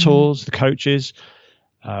mentors, mm-hmm. the coaches.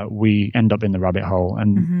 We end up in the rabbit hole.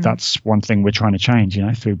 And mm-hmm. that's one thing we're trying to change, you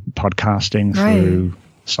know, through podcasting, right. through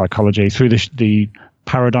psychology, through the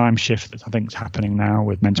paradigm shift that I think is happening now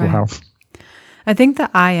with mental right. health. I think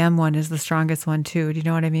the I am one is the strongest one too. Do you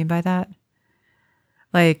know what I mean by that?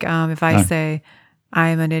 Like if I say I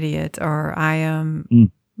am an idiot, or I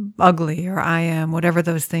am ugly, or I am whatever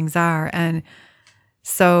those things are. And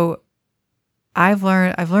so I've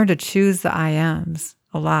learned to choose the I ams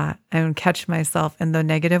a lot. I don't catch myself in the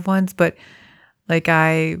negative ones, but like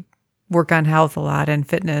I work on health a lot and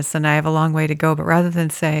fitness, and I have a long way to go. But rather than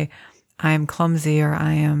say I am clumsy, or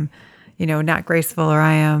I am, not graceful, or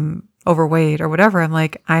I am overweight or whatever, I'm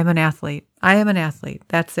like, I'm an athlete. I am an athlete.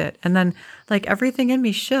 That's it. And then like everything in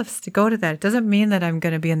me shifts to go to that. It doesn't mean that I'm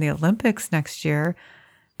going to be in the Olympics next year,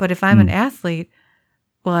 but if I'm an athlete,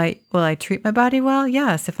 will I treat my body well?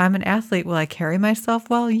 Yes. If I'm an athlete, will I carry myself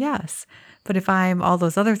well? Yes. But if I'm all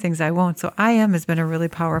those other things, I won't. So I am has been a really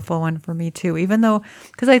powerful one for me too, even though,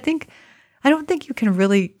 because I don't think you can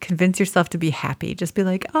really convince yourself to be happy. Just be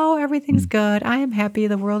like, oh, everything's good. I am happy.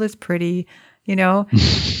 The world is pretty.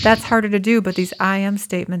 That's harder to do. But these I am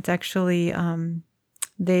statements actually,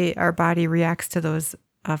 our body reacts to those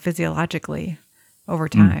physiologically over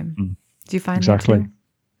time. Do you find that too?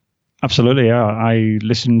 Absolutely, yeah. I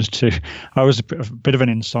was a bit of an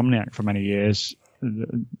insomniac for many years.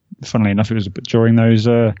 Funnily enough, it was during those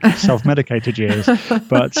self-medicated years,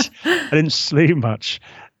 but I didn't sleep much.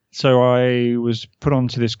 So I was put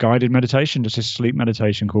onto this guided meditation, just this sleep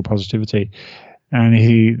meditation called Positivity. And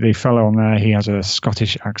the fellow on there, he has a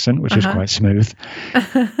Scottish accent, which is quite smooth.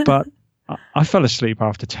 But I fell asleep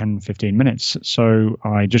after 10, 15 minutes. So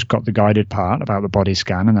I just got the guided part about the body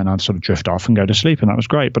scan, and then I'd sort of drift off and go to sleep, and that was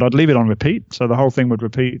great. But I'd leave it on repeat. So the whole thing would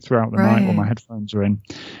repeat throughout the night while my headphones were in.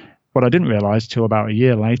 What I didn't realize till about a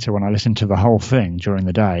year later when I listened to the whole thing during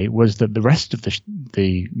the day was that the rest of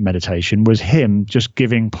the meditation was him just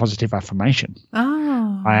giving positive affirmation.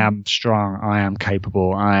 Oh. I am strong. I am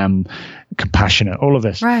capable. I am compassionate. All of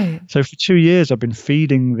this. Right. So for 2 years, I've been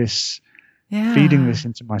feeding this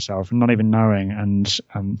into myself and not even knowing. And,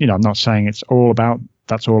 I'm not saying it's all about,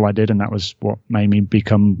 that's all I did. And that was what made me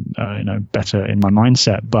become, better in my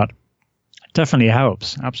mindset. But definitely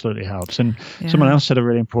helps. Absolutely helps. And someone else said a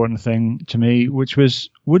really important thing to me, which was,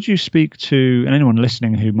 would you speak to, and anyone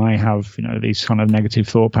listening who may have, these kind of negative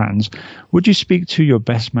thought patterns, would you speak to your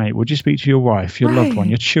best mate? Would you speak to your wife, your loved one,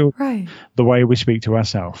 your children, the way we speak to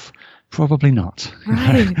ourselves? Probably not.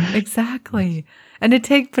 Right. Exactly. And it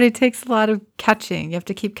takes a lot of catching. You have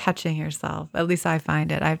to keep catching yourself. At least I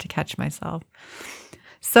find it. I have to catch myself.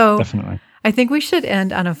 So definitely. I think we should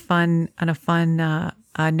end on a fun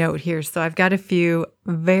note here. So I've got a few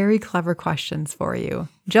very clever questions for you,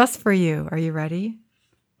 just for you. Are you ready?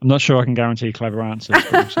 I'm not sure I can guarantee clever answers.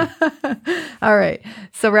 All right.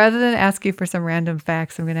 So rather than ask you for some random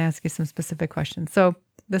facts, I'm going to ask you some specific questions. So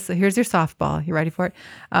here's your softball. You ready for it?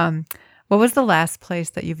 What was the last place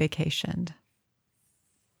that you vacationed?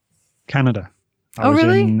 Canada.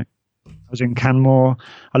 Really? I was in Canmore.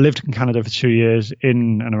 I lived in Canada for 2 years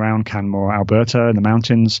in and around Canmore, Alberta, in the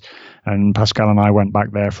mountains. And Pascal and I went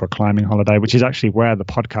back there for a climbing holiday, which is actually where the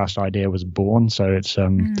podcast idea was born. So it's,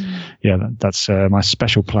 that's my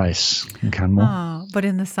special place in Canmore. Oh, but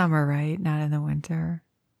in the summer, right? Not in the winter.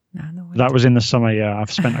 That was in the summer, yeah.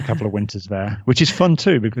 I've spent a couple of winters there, which is fun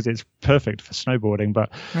too, because it's perfect for snowboarding. But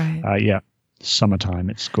summertime,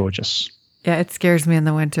 it's gorgeous. Yeah, it scares me in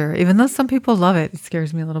the winter. Even though some people love it, it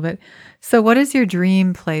scares me a little bit. So what is your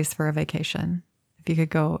dream place for a vacation? If you could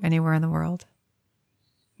go anywhere in the world?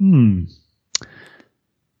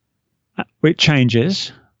 It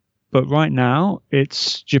changes, but right now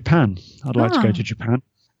it's Japan. I'd like to go to Japan.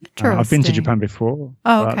 I've been to Japan before.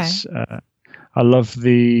 Oh, okay. I love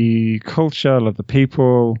the culture, I love the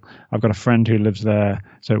people. I've got a friend who lives there,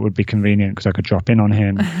 so it would be convenient because I could drop in on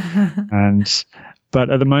him. But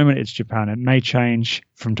at the moment, it's Japan. It may change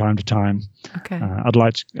from time to time. Okay. I'd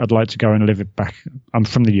like to go and live it back. I'm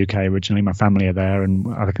from the UK originally. My family are there, and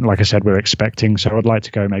like I said, we're expecting. So I'd like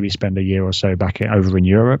to go maybe spend a year or so back over in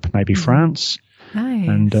Europe, maybe France. Nice.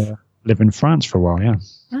 And live in France for a while. Yeah.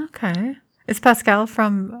 Okay. Is Pascal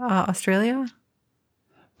from Australia?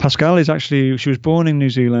 Pascal is actually. She was born in New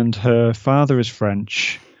Zealand. Her father is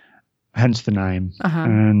French, hence the name.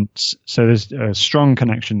 And so there's a strong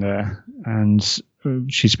connection there. And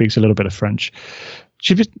she speaks a little bit of French.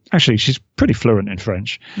 She's pretty fluent in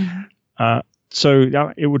French. So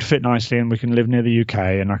it would fit nicely, and we can live near the UK,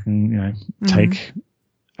 and I can, take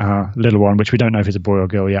our little one, which we don't know if it's a boy or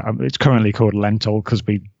girl yet. It's currently called Lentil because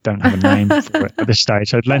we don't have a name for it at this stage.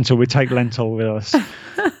 So Lentil, we take Lentil with us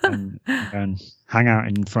and hang out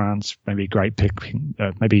in France, maybe grape picking,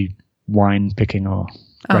 maybe wine picking or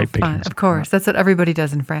grape picking. Fun. Of course. That's what everybody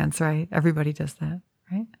does in France, right? Everybody does that,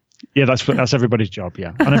 right? Yeah, that's everybody's job,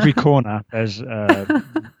 yeah. On every corner, there's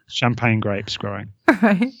champagne grapes growing.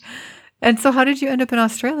 Right. And so how did you end up in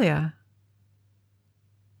Australia?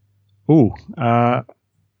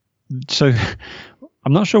 So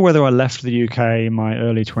I'm not sure whether I left the UK in my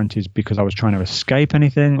early 20s because I was trying to escape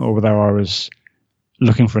anything or whether I was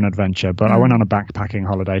looking for an adventure. But I went on a backpacking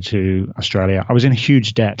holiday to Australia. I was in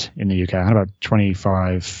huge debt in the UK. I had about between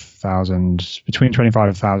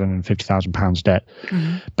 25,000 and 50,000 pounds debt.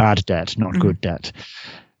 Bad debt, not good debt.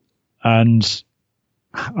 And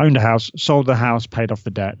owned a house, sold the house, paid off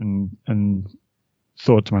the debt, and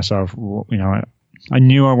thought to myself, well, I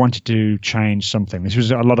knew I wanted to change something. This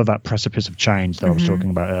was a lot of that precipice of change that I was talking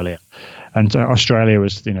about earlier. And Australia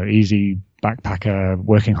was, easy backpacker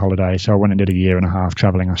working holiday. So I went and did a year and a half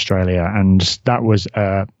traveling Australia. And that was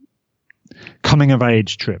a coming of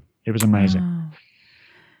age trip. It was amazing. Oh.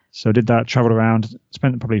 So I did that, traveled around,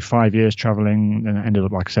 spent probably 5 years traveling, and ended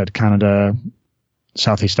up, like I said, Canada,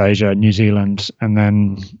 Southeast Asia, New Zealand, and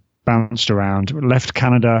then bounced around, left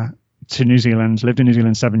Canada to New Zealand, lived in New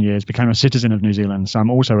Zealand 7 years, became a citizen of New Zealand. So I'm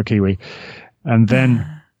also a Kiwi. And then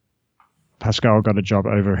Pascal got a job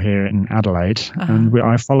over here in Adelaide, and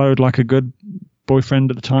I followed like a good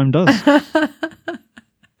boyfriend at the time does.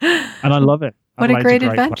 And I love it. What a great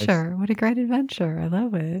adventure. Place. What a great adventure. I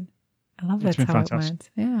love it. I love that's how fantastic.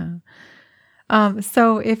 It went. Yeah.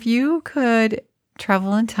 So if you could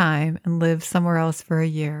travel in time and live somewhere else for a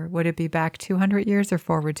year, would it be back 200 years or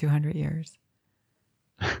forward 200 years?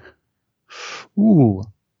 Ooh.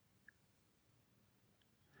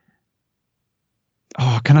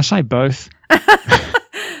 Oh, can I say both?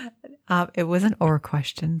 It was an or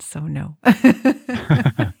question, so no.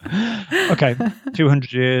 Okay,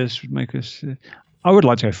 200 years would make us... I would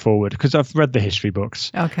like to go forward because I've read the history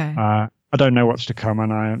books. Okay. I don't know what's to come,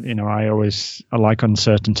 and I like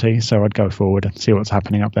uncertainty, so I'd go forward and see what's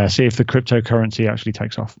happening up there. See if the cryptocurrency actually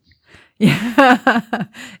takes off. Yeah,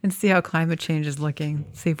 and see how climate change is looking.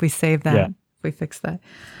 See if we save that. Yeah. If we fix that.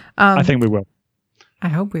 I think we will. I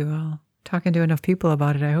hope we will. Talking to enough people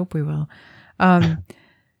about it, I hope we will. If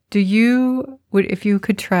you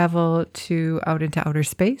could travel out into outer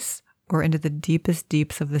space or into the deepest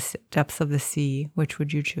depths of the sea, which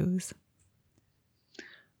would you choose?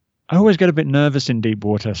 I always get a bit nervous in deep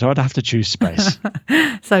water, so I'd have to choose space.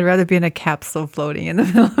 So I'd rather be in a capsule floating in the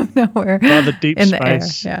middle of nowhere. Rather deep in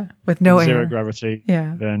space, the air, yeah, with no zero air. Gravity,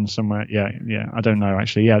 than somewhere. Yeah. I don't know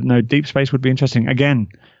actually. Yeah, no, deep space would be interesting. Again,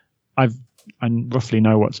 I roughly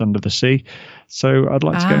know what's under the sea, so I'd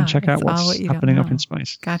like to go and check out what's happening up in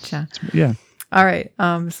space. Gotcha. Yeah. All right.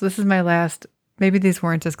 So this is my last. Maybe these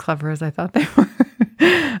weren't as clever as I thought they were.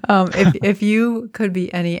 If you could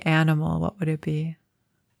be any animal, what would it be?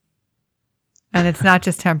 And it's not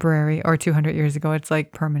just temporary or 200 years ago. It's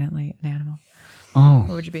like permanently an animal. Oh,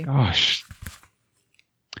 what would you be? Gosh.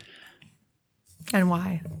 And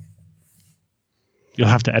why? You'll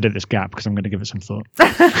have to edit this gap because I'm going to give it some thought.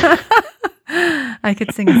 I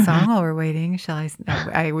could sing a song while we're waiting. Shall I? No,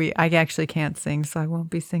 I actually can't sing, so I won't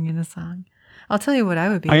be singing a song. I'll tell you what I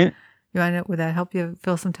would be. Would that help you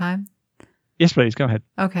fill some time? Yes, please. Go ahead.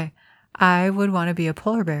 Okay. I would want to be a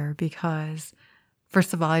polar bear because,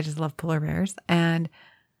 first of all, I just love polar bears, and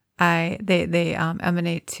they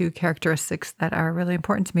emanate two characteristics that are really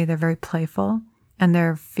important to me. They're very playful, and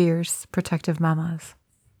they're fierce, protective mamas.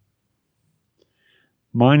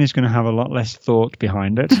 Mine is going to have a lot less thought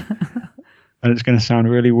behind it, and it's going to sound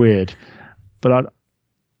really weird, but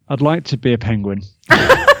I'd like to be a penguin.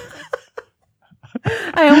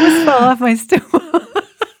 I almost fell off my stool.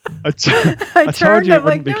 I told you it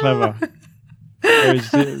wouldn't be clever. There is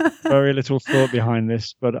very little thought behind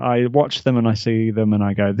this, but I watch them and I see them and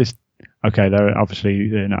I go, okay, they're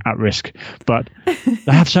obviously at risk, but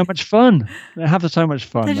they have so much fun. They're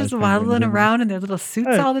just waddling around in their little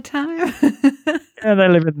suits all the time. Yeah, they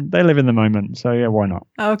live in the moment. So yeah, why not?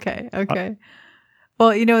 Okay.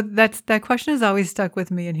 Well, that question has always stuck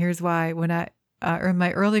with me, and here's why. When in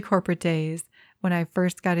my early corporate days, when I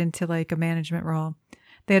first got into like a management role,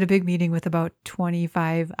 they had a big meeting with about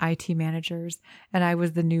 25 IT managers, and I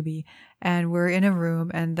was the newbie. And we're in a room,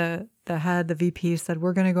 and the head, the VP, said,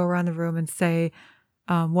 we're going to go around the room and say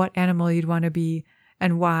what animal you'd want to be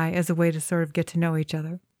and why, as a way to sort of get to know each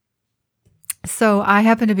other. So I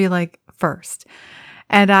happened to be like first,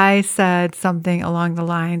 and I said something along the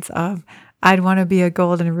lines of, I'd want to be a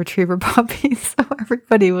golden retriever puppy so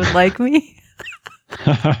everybody would like me.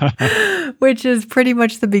 Which is pretty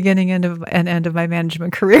much the beginning and end of my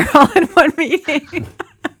management career all in one meeting.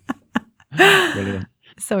 Brilliant.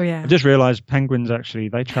 So yeah. I just realized penguins actually,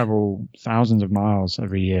 they travel thousands of miles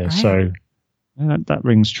every year. Right. So that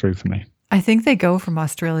rings true for me. I think they go from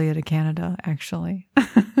Australia to Canada, actually.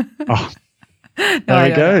 Oh, there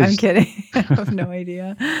he goes. I'm kidding. I have no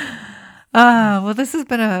idea. Well, this has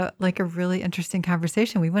been a really interesting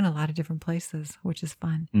conversation. We went a lot of different places, which is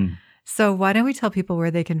fun. Mm. So why don't we tell people where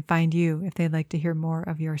they can find you if they'd like to hear more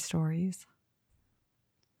of your stories?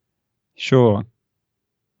 Sure.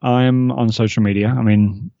 I'm on social media. I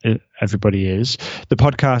mean, everybody is. The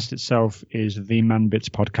podcast itself is the Man Bits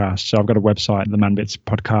Podcast. So I've got a website,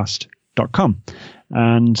 themanbitspodcast.com.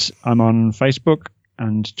 And I'm on Facebook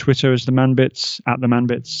and Twitter as The Man Bits, at The Man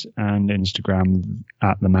Bits, and Instagram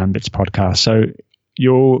at The Man Bits Podcast. So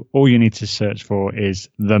all you need to search for is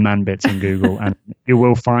The Man Bits in Google, and you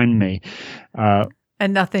will find me.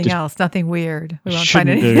 And nothing else, nothing weird. We won't find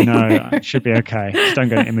anything. No, it should be okay. Just don't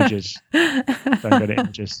go to images.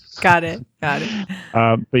 Got it.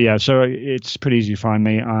 But yeah, so it's pretty easy to find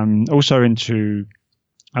me. I'm also into,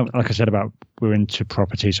 like I said, we're into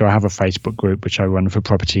property. So I have a Facebook group which I run for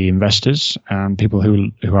property investors, people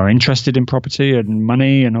who are interested in property and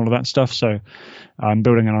money and all of that stuff. So I'm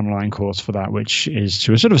building an online course for that, which is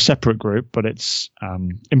to a sort of separate group, but it's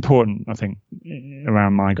important, I think,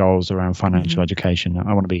 around my goals around financial education.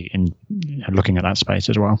 I want to be looking at that space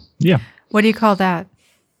as well. Yeah. What do you call that?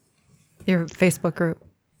 Your Facebook group?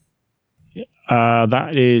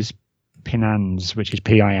 That is Pinanz, which is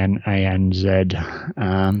Pinanz.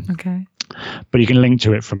 Okay. But you can link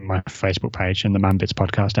to it from my Facebook page and the Man Bits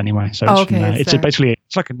podcast anyway. So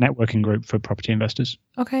it's like a networking group for property investors.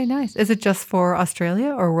 Okay, nice. Is it just for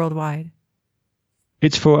Australia or worldwide?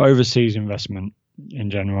 It's for overseas investment in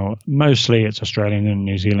general. Mostly it's Australian and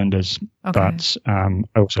New Zealanders, but I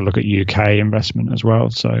also look at UK investment as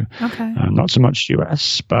well. So not so much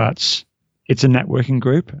US, but it's a networking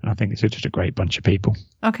group. And I think it's just a great bunch of people.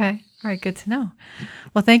 Okay. All right. Good to know.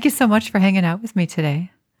 Well, thank you so much for hanging out with me today.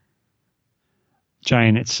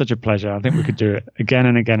 Jane, it's such a pleasure. I think we could do it again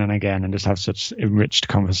and again and again and just have such enriched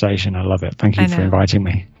conversation. I love it. Thank you for inviting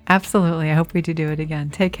me. Absolutely. I hope we do it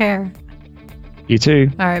again. Take care. You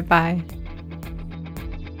too. All right. Bye.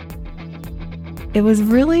 It was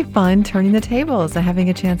really fun turning the tables and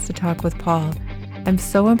having a chance to talk with Paul. I'm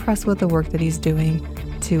so impressed with the work that he's doing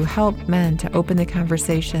to help men to open the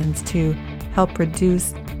conversations, to help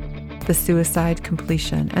reduce the suicide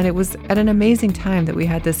completion. And it was at an amazing time that we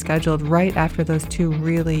had this scheduled right after those two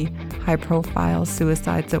really high-profile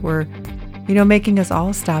suicides that were, making us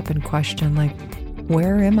all stop and question, like,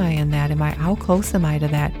 where am I in that? How close am I to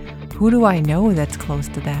that? Who do I know that's close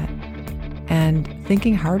to that? And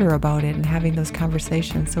thinking harder about it and having those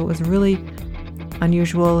conversations. So it was really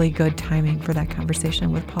unusually good timing for that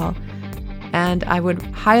conversation with Paul. And I would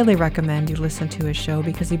highly recommend you listen to his show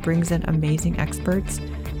because he brings in amazing experts.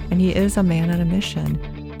 And he is a man on a mission.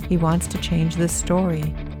 He wants to change this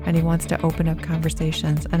story and he wants to open up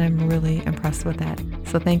conversations. And I'm really impressed with that.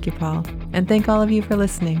 So thank you, Paul. And thank all of you for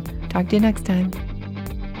listening. Talk to you next time.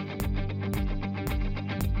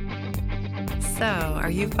 So, are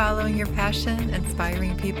you following your passion,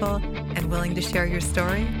 inspiring people, and willing to share your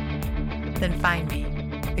story? Then find me,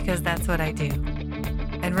 because that's what I do.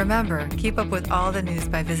 And remember, keep up with all the news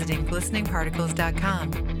by visiting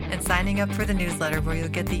glisteningparticles.com and signing up for the newsletter where you'll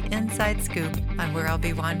get the inside scoop on where I'll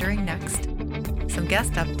be wandering next, some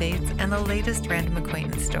guest updates, and the latest random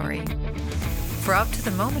acquaintance story. For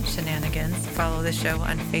up-to-the-moment shenanigans, follow the show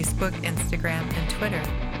on Facebook, Instagram, and Twitter.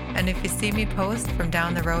 And if you see me post from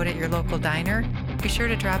down the road at your local diner, be sure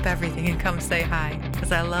to drop everything and come say hi,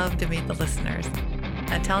 because I love to meet the listeners.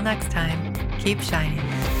 Until next time, keep shining.